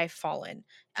Wars Jedi Fallen.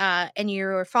 And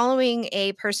you're following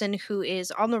a person who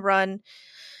is on the run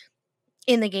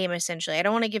in the game, essentially. I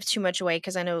don't want to give too much away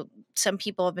because I know some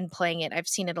people have been playing it. I've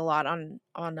seen it a lot on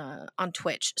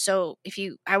Twitch. So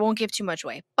I won't give too much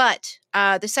away. But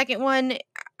the second one,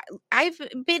 I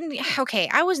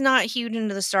was not huge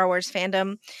into the Star Wars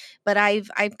fandom, but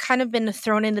I've kind of been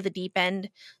thrown into the deep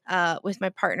end with my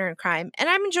partner in crime, and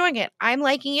I'm enjoying it. I'm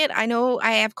liking it. I know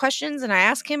I have questions, and I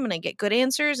ask him, and I get good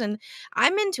answers, and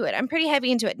I'm into it. I'm pretty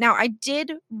heavy into it. Now, I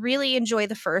did really enjoy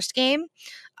the first game.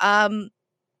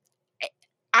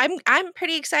 I'm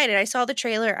pretty excited. I saw the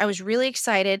trailer. I was really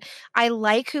excited. I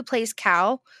like who plays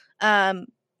Cal.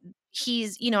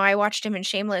 He's, I watched him in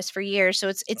Shameless for years, so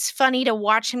it's funny to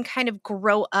watch him kind of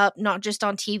grow up, not just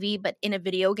on TV, but in a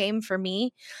video game for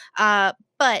me.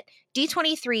 But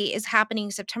D23 is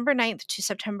happening September 9th to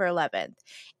September 11th,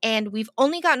 and we've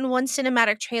only gotten one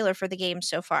cinematic trailer for the game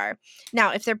so far.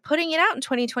 Now, if they're putting it out in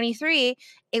 2023,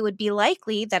 it would be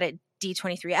likely that at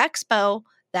D23 Expo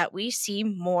that we see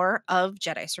more of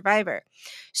Jedi Survivor.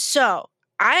 So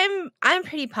I'm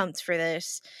pretty pumped for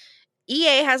this.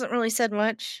 EA hasn't really said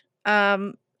much.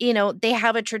 They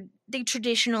have they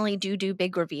traditionally do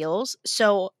big reveals.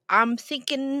 So I'm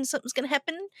thinking something's gonna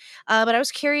happen. But I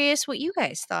was curious what you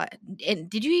guys thought. And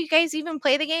did you guys even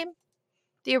play the game?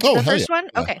 The first one?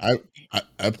 Okay.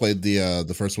 I played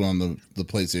the first one on the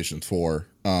PlayStation 4.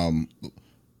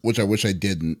 which I wish I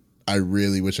didn't. I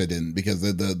really wish I didn't, because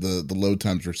the load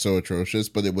times were so atrocious,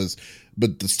 but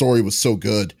the story was so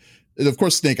good. And of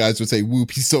course, Snake Eyes would say,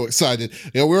 "Whoop, he's so excited."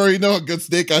 Yeah, we already know how good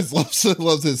Snake Eyes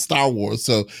loves his Star Wars.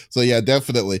 So yeah,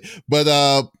 definitely. But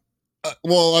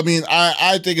well, I mean,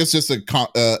 I think it's just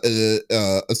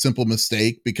a simple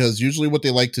mistake, because usually what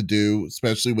they like to do,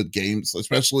 especially with games,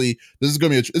 especially this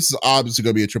is obviously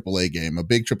going to be a AAA game, a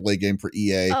big AAA game for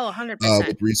EA, Oh, 100%.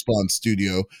 with Respawn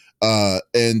Studio,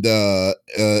 and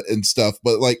stuff.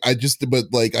 But I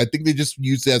think they just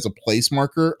used it as a place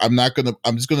marker. I'm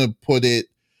just gonna put it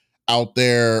out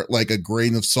there like a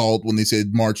grain of salt when they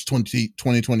said March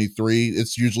 2023.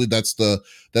 It's usually that's the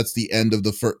end of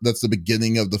that's the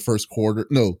beginning of the first quarter.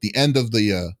 No, the end of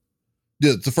the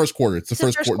it's the first quarter. It's the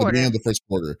first quarter, the beginning of the first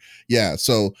quarter. Yeah,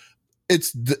 so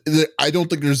it's I don't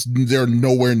think they're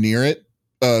nowhere near it.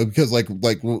 Because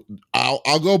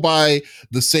I'll go by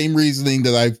the same reasoning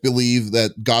that I believe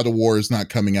that God of War is not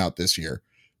coming out this year.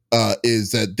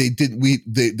 Is that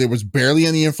there was barely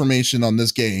any information on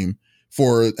this game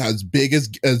for as big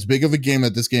of a game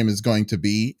that this game is going to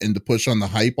be, and to push on the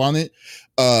hype on it.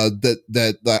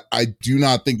 That I do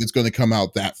not think it's going to come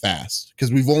out that fast,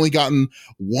 because we've only gotten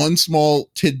one small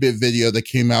tidbit video that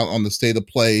came out on the State of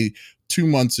Play 2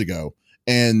 months ago.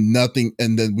 And nothing,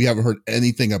 and then we haven't heard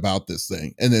anything about this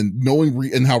thing. And then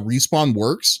knowing and how Respawn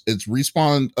works, it's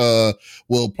Respawn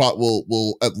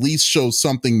will at least show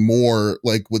something more,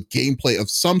 like with gameplay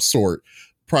of some sort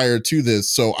prior to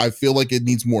this. So I feel like it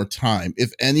needs more time.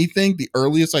 If anything, the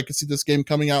earliest I could see this game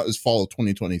coming out is fall of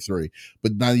 2023,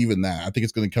 but not even that. I think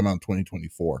it's going to come out in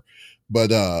 2024.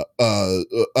 But I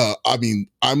mean,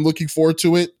 I'm looking forward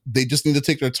to it. They just need to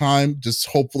take their time. Just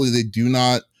hopefully they do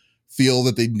not feel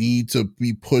that they need to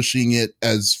be pushing it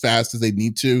as fast as they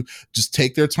need to. Just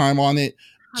take their time on it.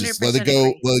 Just let it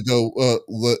go. Let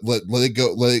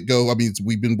it go. I mean,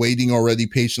 we've been waiting already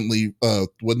patiently.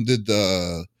 When did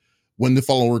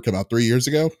Fallen Order come out? 3 years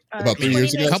ago? About 3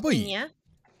 years ago?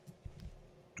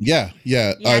 Yeah.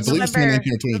 I believe it's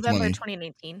 2019 or 2020. November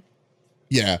 2019.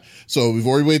 Yeah, so we've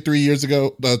already waited 3 years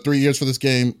ago, 3 years for this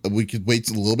game. We could wait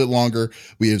a little bit longer.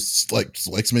 We have, like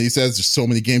Smitty says, there's so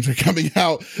many games are coming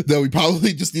out that we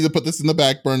probably just need to put this in the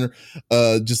back burner.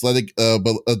 Just let it,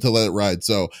 to let it ride.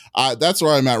 So that's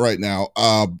where I'm at right now.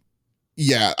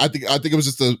 Yeah, I think it was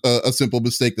just a simple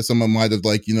mistake that someone might have,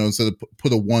 instead of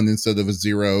put a 1 instead of a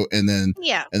 0, and then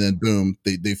boom,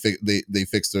 they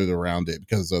fixed it around it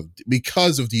because of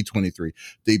D23.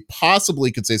 They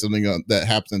possibly could say something that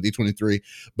happened at D23,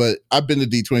 but I've been to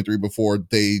D23 before.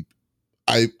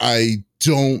 I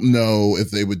don't know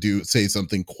if they would say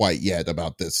something quite yet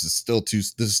about this. This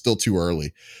is still too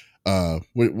early.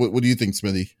 What do you think,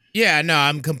 Smitty? Yeah, no,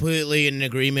 I'm completely in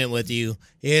agreement with you.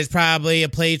 It's probably a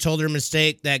placeholder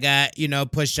mistake that got,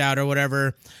 pushed out or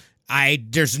whatever. I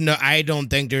don't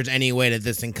think there's any way that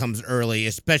this thing comes early,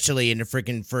 especially in the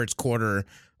freaking first quarter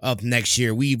of next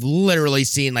year. We've literally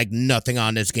seen nothing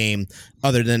on this game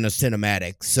other than a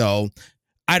cinematic. So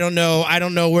I don't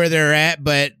know where they're at,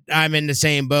 but I'm in the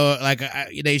same boat.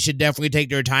 They should definitely take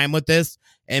their time with this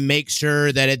and make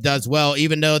sure that it does well,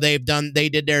 even though they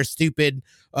did their stupid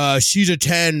she's a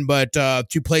 10, but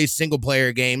to play single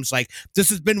player games. This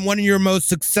has been one of your most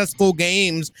successful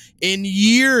games in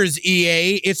years,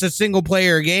 EA. It's a single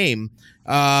player game.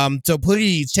 So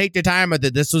please take the time with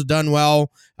it. This was done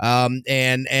well. And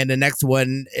the next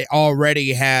one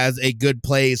already has a good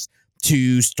place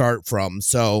to start from.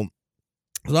 So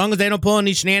as long as they don't pull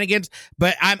any shenanigans,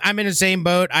 but I'm in the same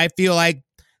boat. I feel like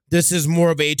this is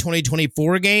more of a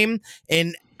 2024 game,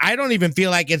 and I don't even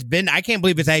feel like I can't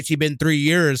believe it's actually been 3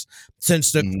 years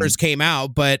since the first came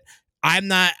out, but I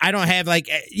don't have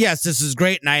yes, this is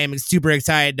great and I am super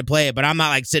excited to play it, but I'm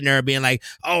not sitting there being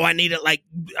oh, I need it now.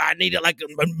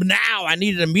 I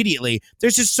need it immediately.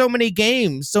 There's just so many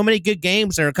games, so many good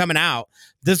games that are coming out.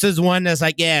 This is one that's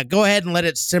go ahead and let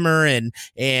it simmer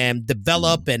and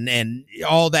develop and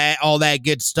all that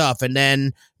good stuff. And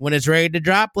then when it's ready to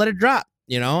drop, let it drop,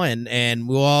 and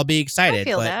we'll all be excited. I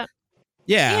feel that.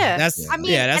 Yeah,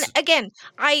 and again,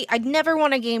 I'd never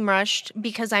want a game rushed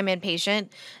because I'm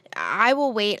impatient. I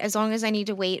will wait as long as I need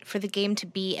to wait for the game to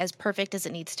be as perfect as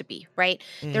it needs to be, right?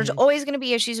 Mm-hmm. There's always going to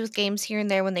be issues with games here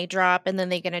and there when they drop, and then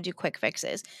they're going to do quick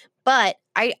fixes. But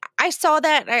I saw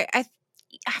that, I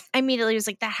immediately was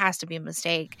that has to be a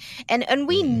mistake. And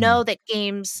we know that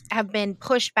games have been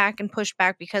pushed back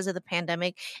because of the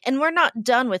pandemic, and we're not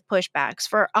done with pushbacks.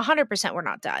 For 100%, we're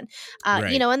not done.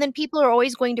 Right. And then people are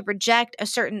always going to project a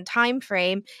certain time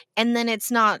frame, and then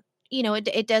it's not,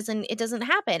 it doesn't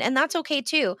happen, and that's okay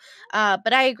too.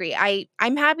 But I agree.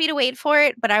 I'm happy to wait for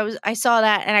it, but I saw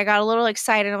that and I got a little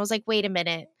excited. I was like, wait a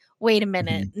minute. wait a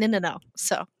minute. No.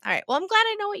 So, all right. Well, I'm glad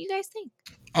I know what you guys think.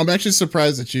 I'm actually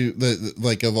surprised that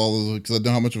like of all of the, because I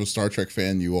know how much of a Star Trek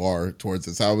fan you are towards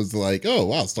this. I was like, oh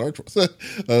wow, Star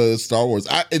Wars.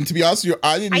 And to be honest with you,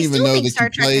 I didn't even know that Star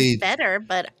you Trek played. is better,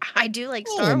 but I do like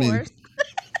Well, Star I mean, Wars.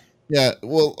 Yeah,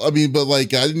 well, I mean, but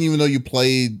like, I didn't even know you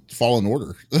played Fallen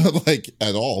Order like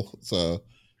at all. So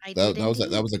that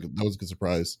was a good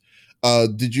surprise.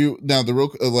 Did you now the real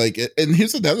like? And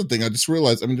here's another thing. I just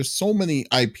realized. I mean, there's so many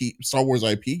Star Wars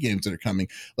IP games that are coming.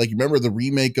 Like, you remember the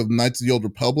remake of Knights of the Old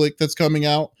Republic that's coming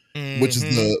out, which is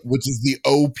the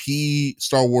OP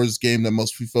Star Wars game that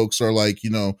most folks are like,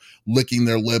 licking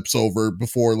their lips over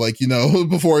before, like,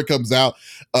 before it comes out,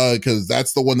 because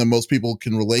that's the one that most people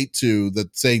can relate to.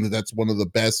 That saying that that's one of the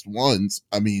best ones.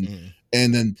 I mean.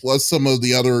 And then plus some of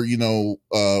the other,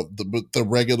 the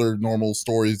regular normal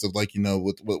stories of like,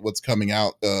 what's coming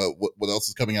out, what else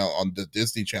is coming out on the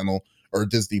Disney Channel or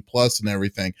Disney Plus and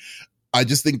everything. I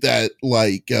just think that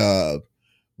like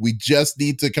we just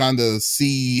need to kind of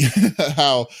see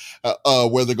how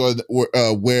where they're going,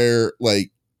 where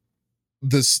like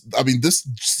this. I mean, this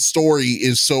story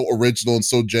is so original and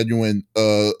so genuine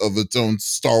of its own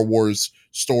Star Wars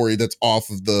story that's off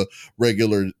of the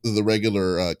regular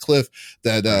cliff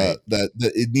that that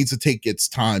it needs to take its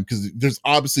time, because there's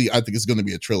obviously, I think it's going to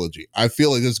be a trilogy. I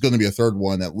feel like there's going to be a third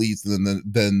one at least, and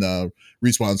then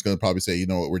Respawn's going to probably say, you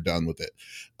know what, we're done with it.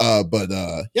 But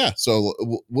yeah, so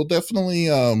we'll definitely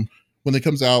when it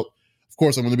comes out, of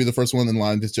course, I'm going to be the first one in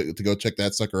line to go check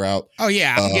that sucker out. Oh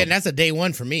yeah, that's a day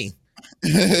one for me.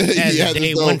 That's a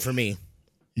day one for me.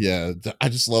 Yeah, I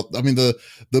just love. I mean, the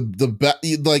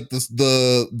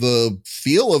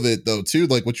feel of it though too.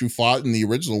 Like what you fought in the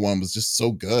original one was just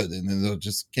so good, and then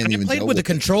just can't even. I played with the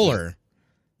controller.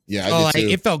 Yeah, I did too.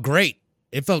 It felt great.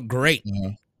 It felt great.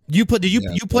 Uh-huh. You played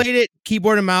it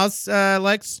keyboard and mouse,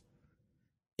 Lex?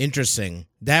 Interesting.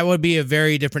 That would be a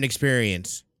very different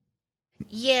experience.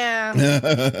 Yeah,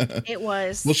 it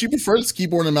was. Well, she prefers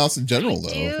keyboard and mouse in general,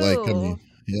 though. Do. Like, I mean,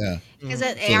 yeah. Because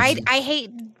I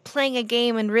hate playing a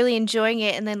game and really enjoying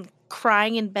it and then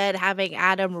crying in bed having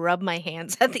Adam rub my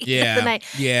hands at the end of the night.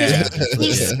 Yeah.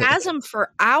 He spasm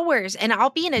for hours, and I'll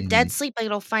be in a dead sleep. Like,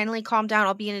 it'll finally calm down.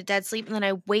 I'll be in a dead sleep, and then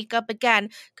I wake up again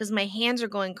because my hands are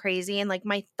going crazy, and like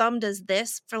my thumb does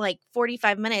this for like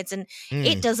 45 minutes, and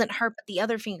it doesn't hurt, but the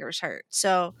other fingers hurt.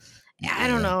 So I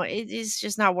don't know. It's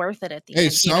just not worth it at the end. Hey,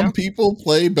 some people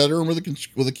play better with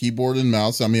a keyboard and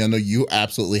mouse. I mean, I know you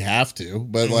absolutely have to,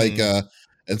 but like,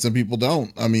 and some people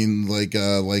don't. I mean,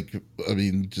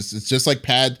 it's just like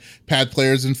pad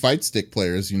players and fight stick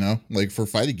players. Like for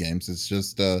fighting games, it's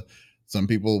just some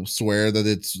people swear that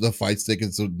it's the fight stick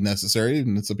is necessary,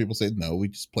 and some people say no, we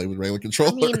just play with regular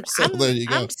controller. I mean, so there you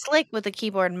go. I'm slick with a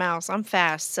keyboard and mouse. I'm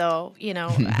fast, so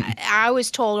I was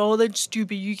told, "Oh, that's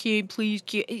stupid. You can't please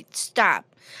stop."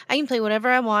 I can play whatever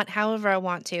I want, however I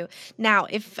want to. Now,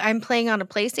 if I'm playing on a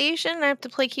PlayStation and I have to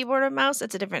play keyboard and mouse,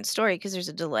 that's a different story because there's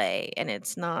a delay and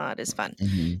it's not as fun.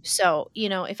 So,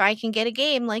 if I can get a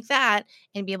game like that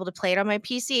and be able to play it on my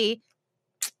PC,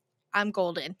 I'm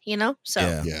golden,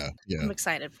 So yeah. I'm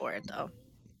excited for it though.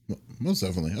 Most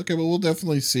definitely. Okay, well, we'll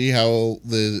definitely see how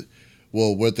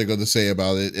what they're going to say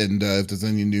about it, and if there's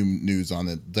any new news on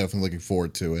it. Definitely looking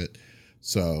forward to it.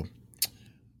 So,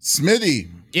 Smitty.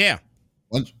 Yeah.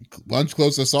 Why don't you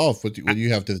close us off? What do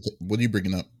you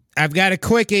bringing up? I've got a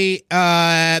quickie.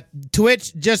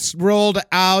 Twitch just rolled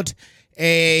out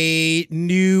a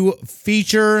new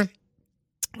feature.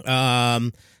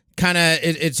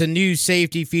 It's a new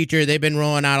safety feature. They've been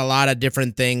rolling out a lot of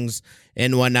different things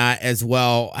and whatnot as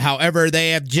well. However,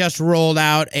 they have just rolled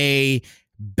out a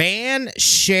ban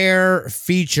share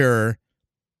feature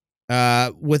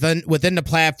within the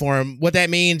platform. What that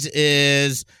means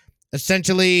is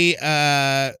essentially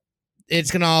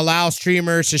it's going to allow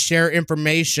streamers to share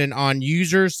information on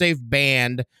users they've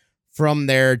banned from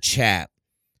their chat.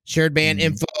 Shared ban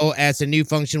info, as the new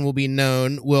function will be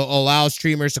known, will allow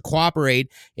streamers to cooperate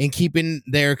in keeping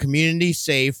their community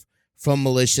safe from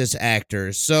malicious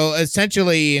actors. So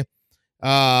essentially,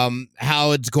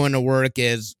 how it's going to work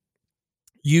is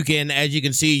you can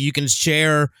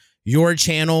share your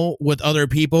channel with other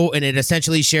people, and it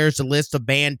essentially shares the list of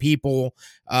banned people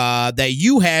that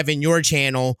you have in your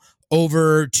channel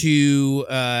over to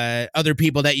other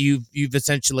people that you've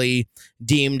essentially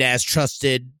deemed as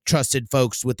trusted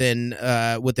folks within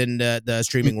the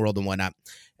streaming world and whatnot.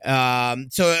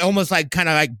 So it almost kind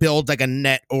of builds like a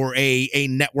net or a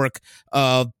network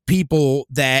of people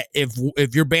that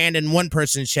if you're banned in one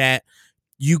person's chat,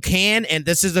 you can, and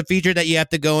this is a feature that you have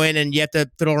to go in and you have to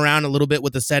fiddle around a little bit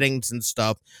with the settings and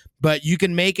stuff, but you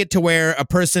can make it to where a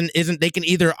person they can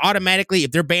either automatically,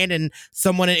 if they're banning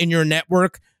someone in your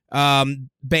network,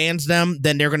 bans them,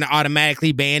 then they're going to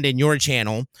automatically ban in your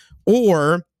channel,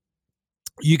 or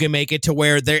you can make it to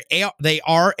where they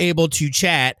are able to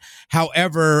chat.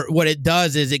 However, what it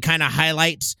does is it kind of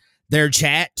highlights their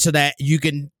chat so that you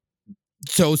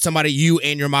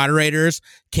and your moderators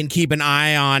can keep an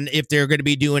eye on if they're going to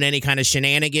be doing any kind of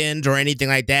shenanigans or anything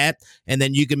like that, and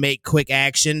then you can make quick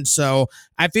action. So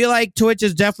I feel like Twitch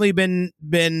has definitely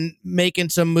been making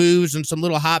some moves and some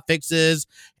little hot fixes,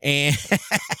 and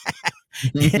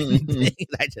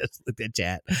I just looked at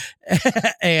chat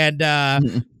and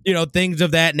things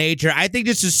of that nature. I think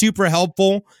this is super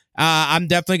helpful. I'm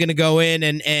definitely going to go in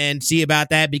and see about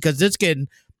that, because this can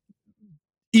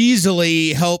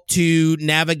easily help to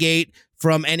navigate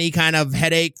from any kind of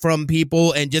headache from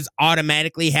people and just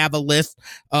automatically have a list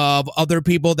of other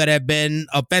people that have been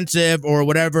offensive or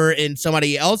whatever in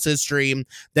somebody else's stream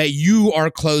that you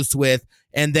are close with,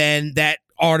 and then that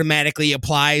automatically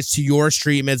applies to your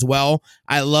stream as well.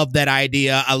 I love that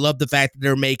idea. I love the fact that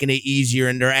they're making it easier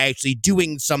and they're actually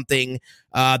doing something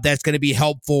that's going to be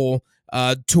helpful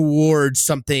towards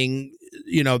something,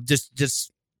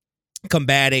 just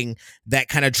combating that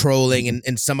kind of trolling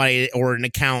and somebody or an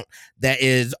account that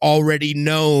is already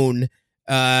known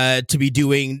to be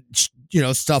doing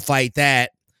stuff like that.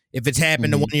 If it's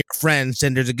happened to one of your friends,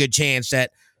 then there's a good chance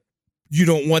that you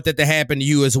don't want that to happen to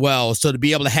you as well. So to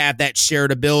be able to have that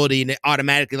shared ability and it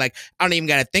automatically, like, I don't even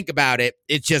got to think about it,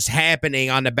 it's just happening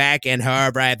on the back end.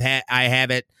 However, I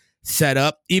have it set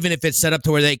up, even if it's set up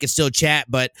to where they can still chat,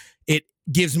 but it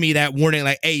gives me that warning,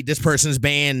 like, hey, this person's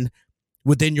banned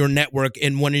within your network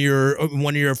in one of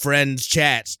your friends'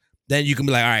 chats. Then you can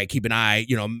be like, all right, keep an eye,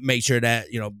 make sure that,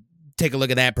 take a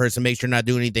look at that person, make sure not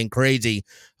doing anything crazy.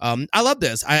 I love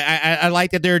this. I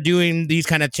like that they're doing these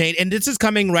kind of change, and this is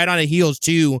coming right on the heels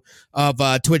too of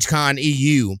TwitchCon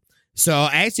EU. So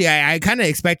actually, I kind of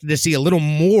expected to see a little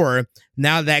more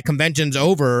now that convention's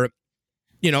over,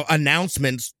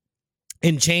 announcements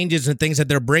and changes and things that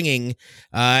they're bringing.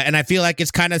 And I feel like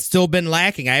it's kind of still been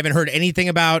lacking. I haven't heard anything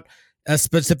about a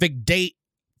specific date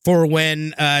for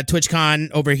when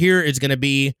TwitchCon over here is going to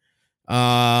be.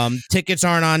 Tickets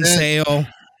aren't on sale.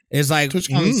 It's like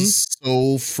TwitchCon is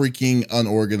so freaking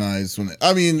unorganized.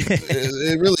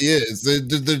 It really is.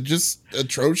 They're just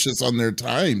atrocious on their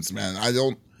times, man. I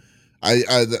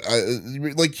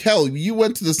like, hell, you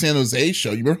went to the San Jose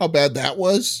show. You remember how bad that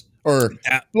was? Or did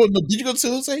you go to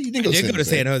San Jose? You didn't go. I did go to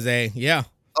San Jose. Yeah.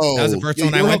 Oh, that was the first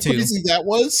one I went to. How crazy that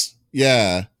was?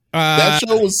 Yeah, that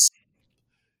show was.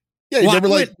 Yeah, you never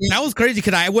that was crazy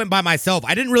because I went by myself.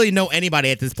 I didn't really know anybody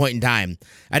at this point in time.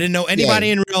 I didn't know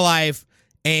anybody in real life,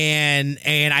 and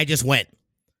I just went.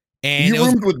 And you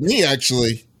roomed with me,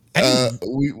 actually.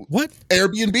 What?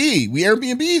 Airbnb. We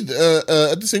Airbnb'd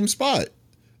at the same spot.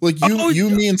 Like you,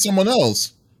 me, and someone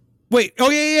else. Wait. Oh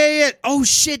yeah. Oh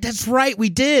shit, that's right. We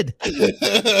did. You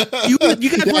guys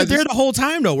weren't there the whole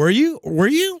time though, were you?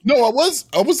 No, I was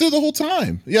there the whole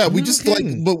time. Yeah, we just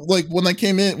when I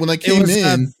came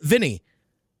in, Vinny.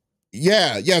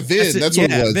 Yeah, Vin. That's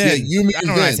what it was. Vin. Yeah, you, me, and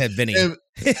Vin. I said Vinny.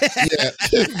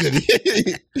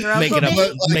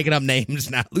 Making up names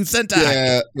now. Lucenta.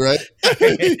 Yeah, right.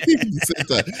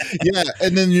 Lucenta. Yeah,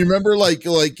 and then you remember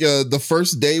the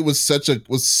first day was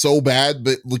so bad,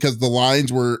 but because the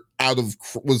lines were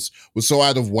was so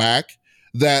out of whack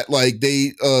that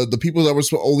the people that were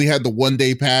only had the 1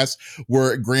 day pass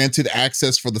were granted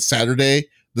access for the Saturday.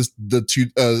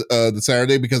 The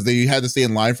Saturday, because they had to stay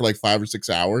in line for like 5 or 6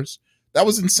 hours. That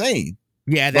was insane.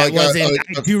 Yeah, that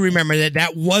I do remember that.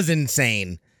 That was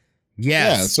insane.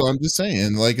 Yes. Yeah, so I'm just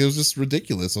saying, it was just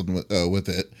ridiculous with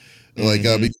it. Kind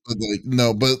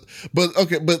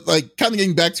of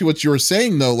getting back to what you were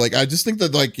saying though, I just think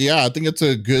that I think it's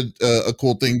a good, a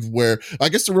cool thing where I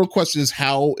guess the real question is,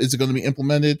 how is it going to be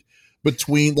implemented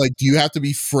between, do you have to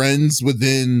be friends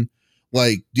within,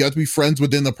 do you have to be friends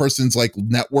within the person's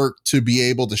network to be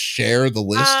able to share the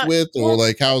list with, or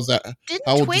how is that?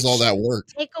 How does all that work?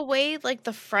 Take away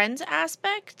the friends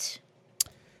aspect.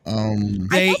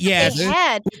 They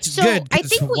had. So good, I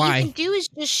think what you can do is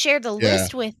just share the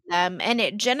list with them, and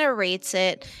it generates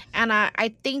it. And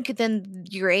I think then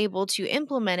you're able to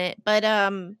implement it. But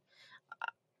I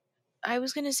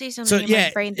was gonna say something. So yeah,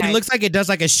 it looks like it does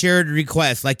a shared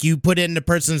request. You put in the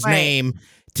person's name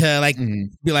to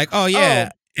be like, oh yeah,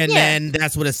 And Yeah. then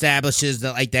that's what establishes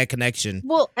that connection.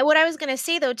 Well, what I was going to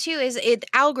say though too is it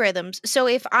algorithms. So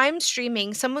if I'm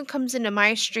streaming, someone comes into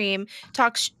my stream,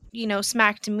 talks,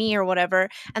 smack to me or whatever,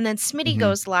 and then Smitty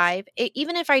goes live,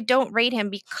 even if I don't rate him,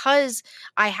 because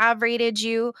I have rated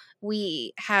you,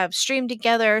 we have streamed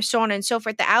together, so on and so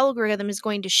forth, the algorithm is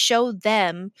going to show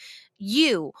them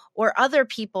you or other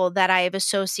people that I have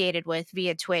associated with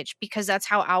via Twitch, because that's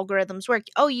how algorithms work.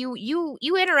 Oh, you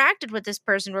interacted with this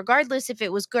person regardless if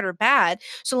it was good or bad.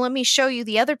 So let me show you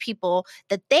the other people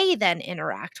that they then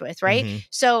interact with, right? Mhm.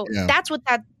 So Yeah. that's what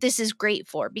this is great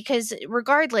for, because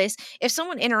regardless, if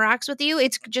someone interacts with you,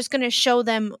 it's just going to show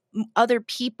them other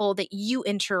people that you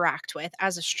interact with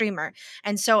as a streamer.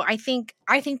 And so I think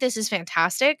this is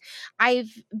fantastic.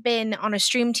 I've been on a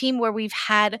stream team where we've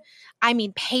had,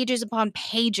 pages upon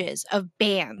pages of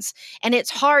bans, and it's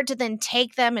hard to then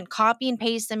take them and copy and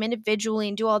paste them individually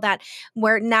and do all that,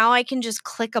 where now I can just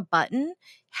click a button.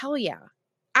 Hell yeah. I think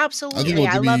Absolutely. it'll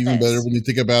I be love even better this. when you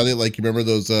think about it. Like you remember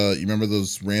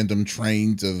those random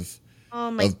trains of Oh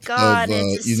my God.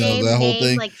 It's the same that whole name,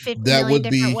 thing. like 50 That million would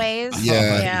different be ways.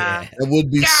 yeah. That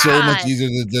would be so much God. easier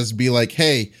to just be like,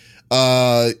 hey,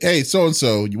 so and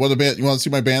so, you want to see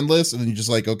my band list? And then you're just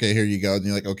like, okay, here you go. And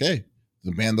you're like, okay,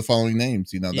 band the following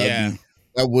names.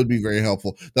 That would be very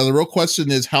helpful. Now the real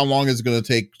question is, how long is it going to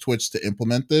take Twitch to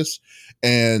implement this?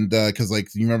 And because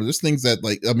you remember, there's things that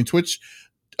Twitch.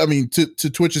 To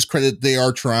Twitch's credit, they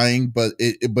are trying, but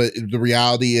the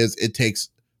reality is it takes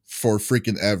for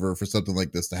freaking ever for something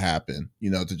like this to happen.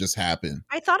 To just happen.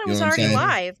 I thought it You was know what I'm already saying?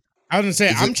 live. I was gonna say,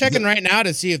 Is I'm it- checking right now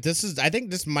to see if this is. I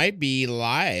think this might be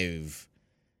live.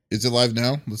 Is it live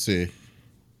now? Let's see.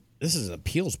 This is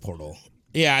appeals portal.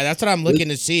 Yeah, that's what I'm looking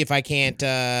to see if I can't.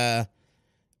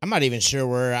 I'm not even sure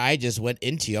where I just went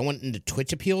into. I went into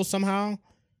Twitch appeals somehow.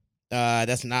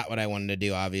 That's not what I wanted to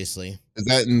do, obviously. Is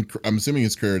that I'm assuming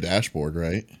it's career dashboard,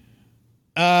 right?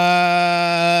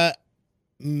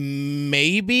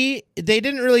 Maybe they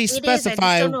didn't really It is.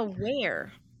 specify. I just don't know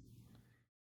where.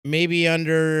 Maybe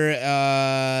under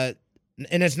and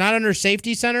it's not under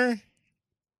safety center.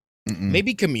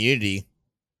 Maybe community.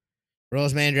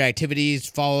 Roles manager activities,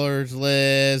 followers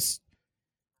list.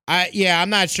 I'm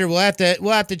not sure. We'll have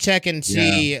to check and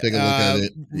see. Take a look at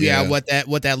it.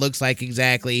 What that looks like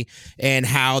exactly and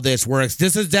how this works.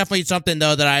 This is definitely something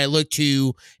though that I look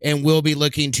to and will be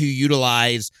looking to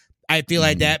utilize. I feel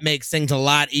like that makes things a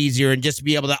lot easier, and just to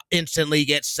be able to instantly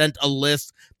get sent a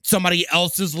list, somebody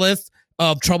else's list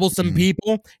of troublesome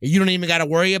people. You don't even got to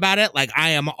worry about it. Like,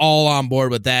 I am all on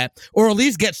board with that, or at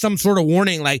least get some sort of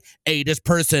warning like, hey, this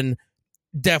person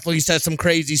definitely says some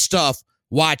crazy stuff.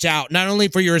 Watch out, not only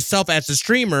for yourself as a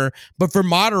streamer, but for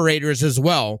moderators as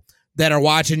well that are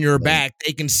watching your back.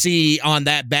 They can see on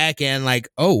that back end, like,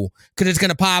 oh, because it's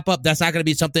going to pop up. That's not going to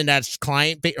be something that's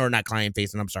not client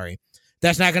facing. I'm sorry.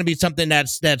 That's not going to be something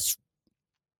that's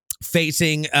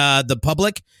facing the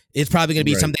public. It's probably going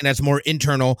to be something that's more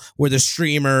internal, where the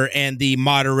streamer and the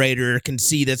moderator can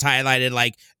see this highlighted,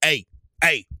 like, hey,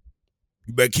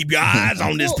 you better keep your eyes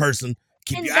on this person.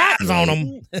 Keep your eyes on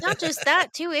them. Not just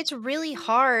that, too. It's really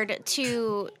hard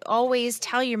to always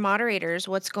tell your moderators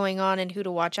what's going on and who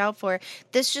to watch out for.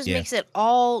 This just makes it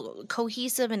all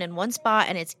cohesive and in one spot,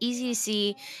 and it's easy to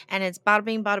see, and it's bada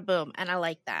bing, bada boom. And I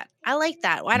like that.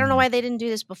 I don't know why they didn't do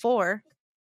this before.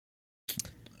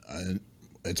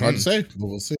 It's hard to say, but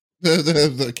we'll see.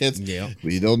 The kids,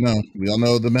 we don't know. We don't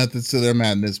know the methods to their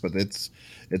madness, but it's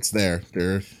there.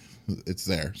 It's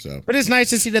there. So, but it's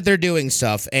nice to see that they're doing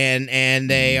stuff and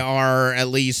they are at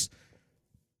least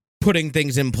putting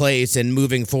things in place and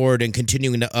moving forward and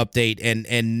continuing to update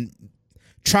and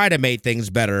try to make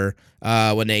things better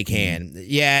when they can.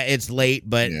 Yeah, it's late,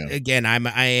 but again, I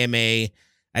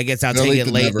guess I'll take it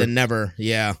late than never.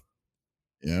 Yeah,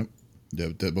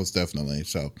 most definitely.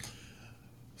 So,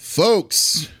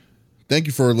 folks, thank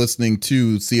you for listening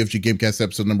to CFG Game Cast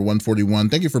episode number 141.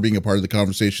 Thank you for being a part of the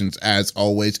conversations as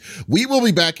always. We will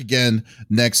be back again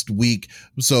next week.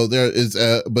 So there is,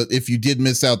 but if you did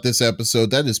miss out this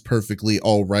episode, that is perfectly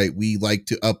all right. We like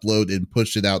to upload and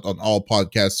push it out on all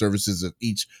podcast services of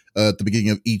each, at the beginning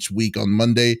of each week on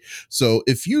Monday. So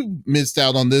if you missed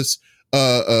out on this,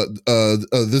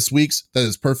 this week's, that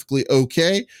is perfectly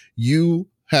okay. You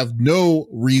have no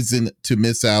reason to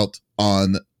miss out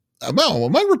on. Wow,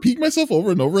 am I repeating myself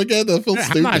over and over again? That feels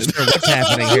stupid. I'm not sure what's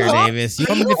happening here, Davis. You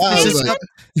want me to finish this up?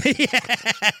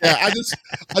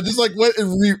 I just like went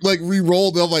and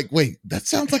re-rolled. And I'm like, wait, that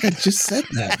sounds like I just said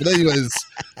that. But anyways,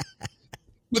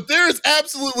 But there is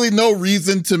absolutely no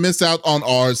reason to miss out on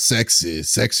our sexy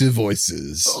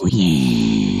voices. Oh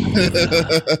yeah.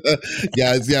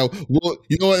 Guys, yeah. Well,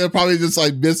 you know what? I probably just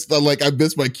I missed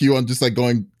my cue on just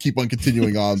keep on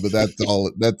continuing on, but that's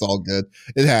all good.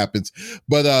 It happens.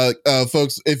 But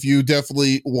folks, if you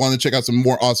definitely want to check out some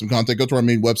more awesome content, go to our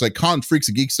main website,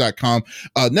 confreaksandgeeks.com.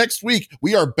 Next week,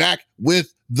 we are back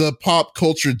with the pop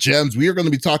culture gems. We are going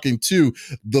to be talking to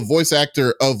the voice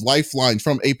actor of Lifeline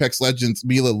from Apex Legends,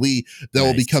 Mila Lee, that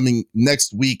will be coming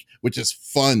next week, which is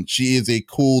fun. She is a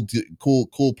cool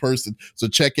person. So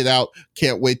check it out.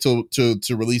 Can't wait to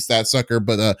release that sucker.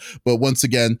 But once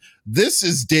again, this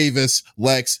is Davis,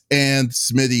 Lex, and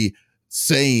Smitty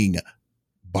saying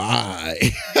bye.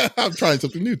 I'm trying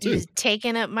something new too. He's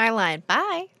taking up my line.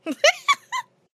 Bye.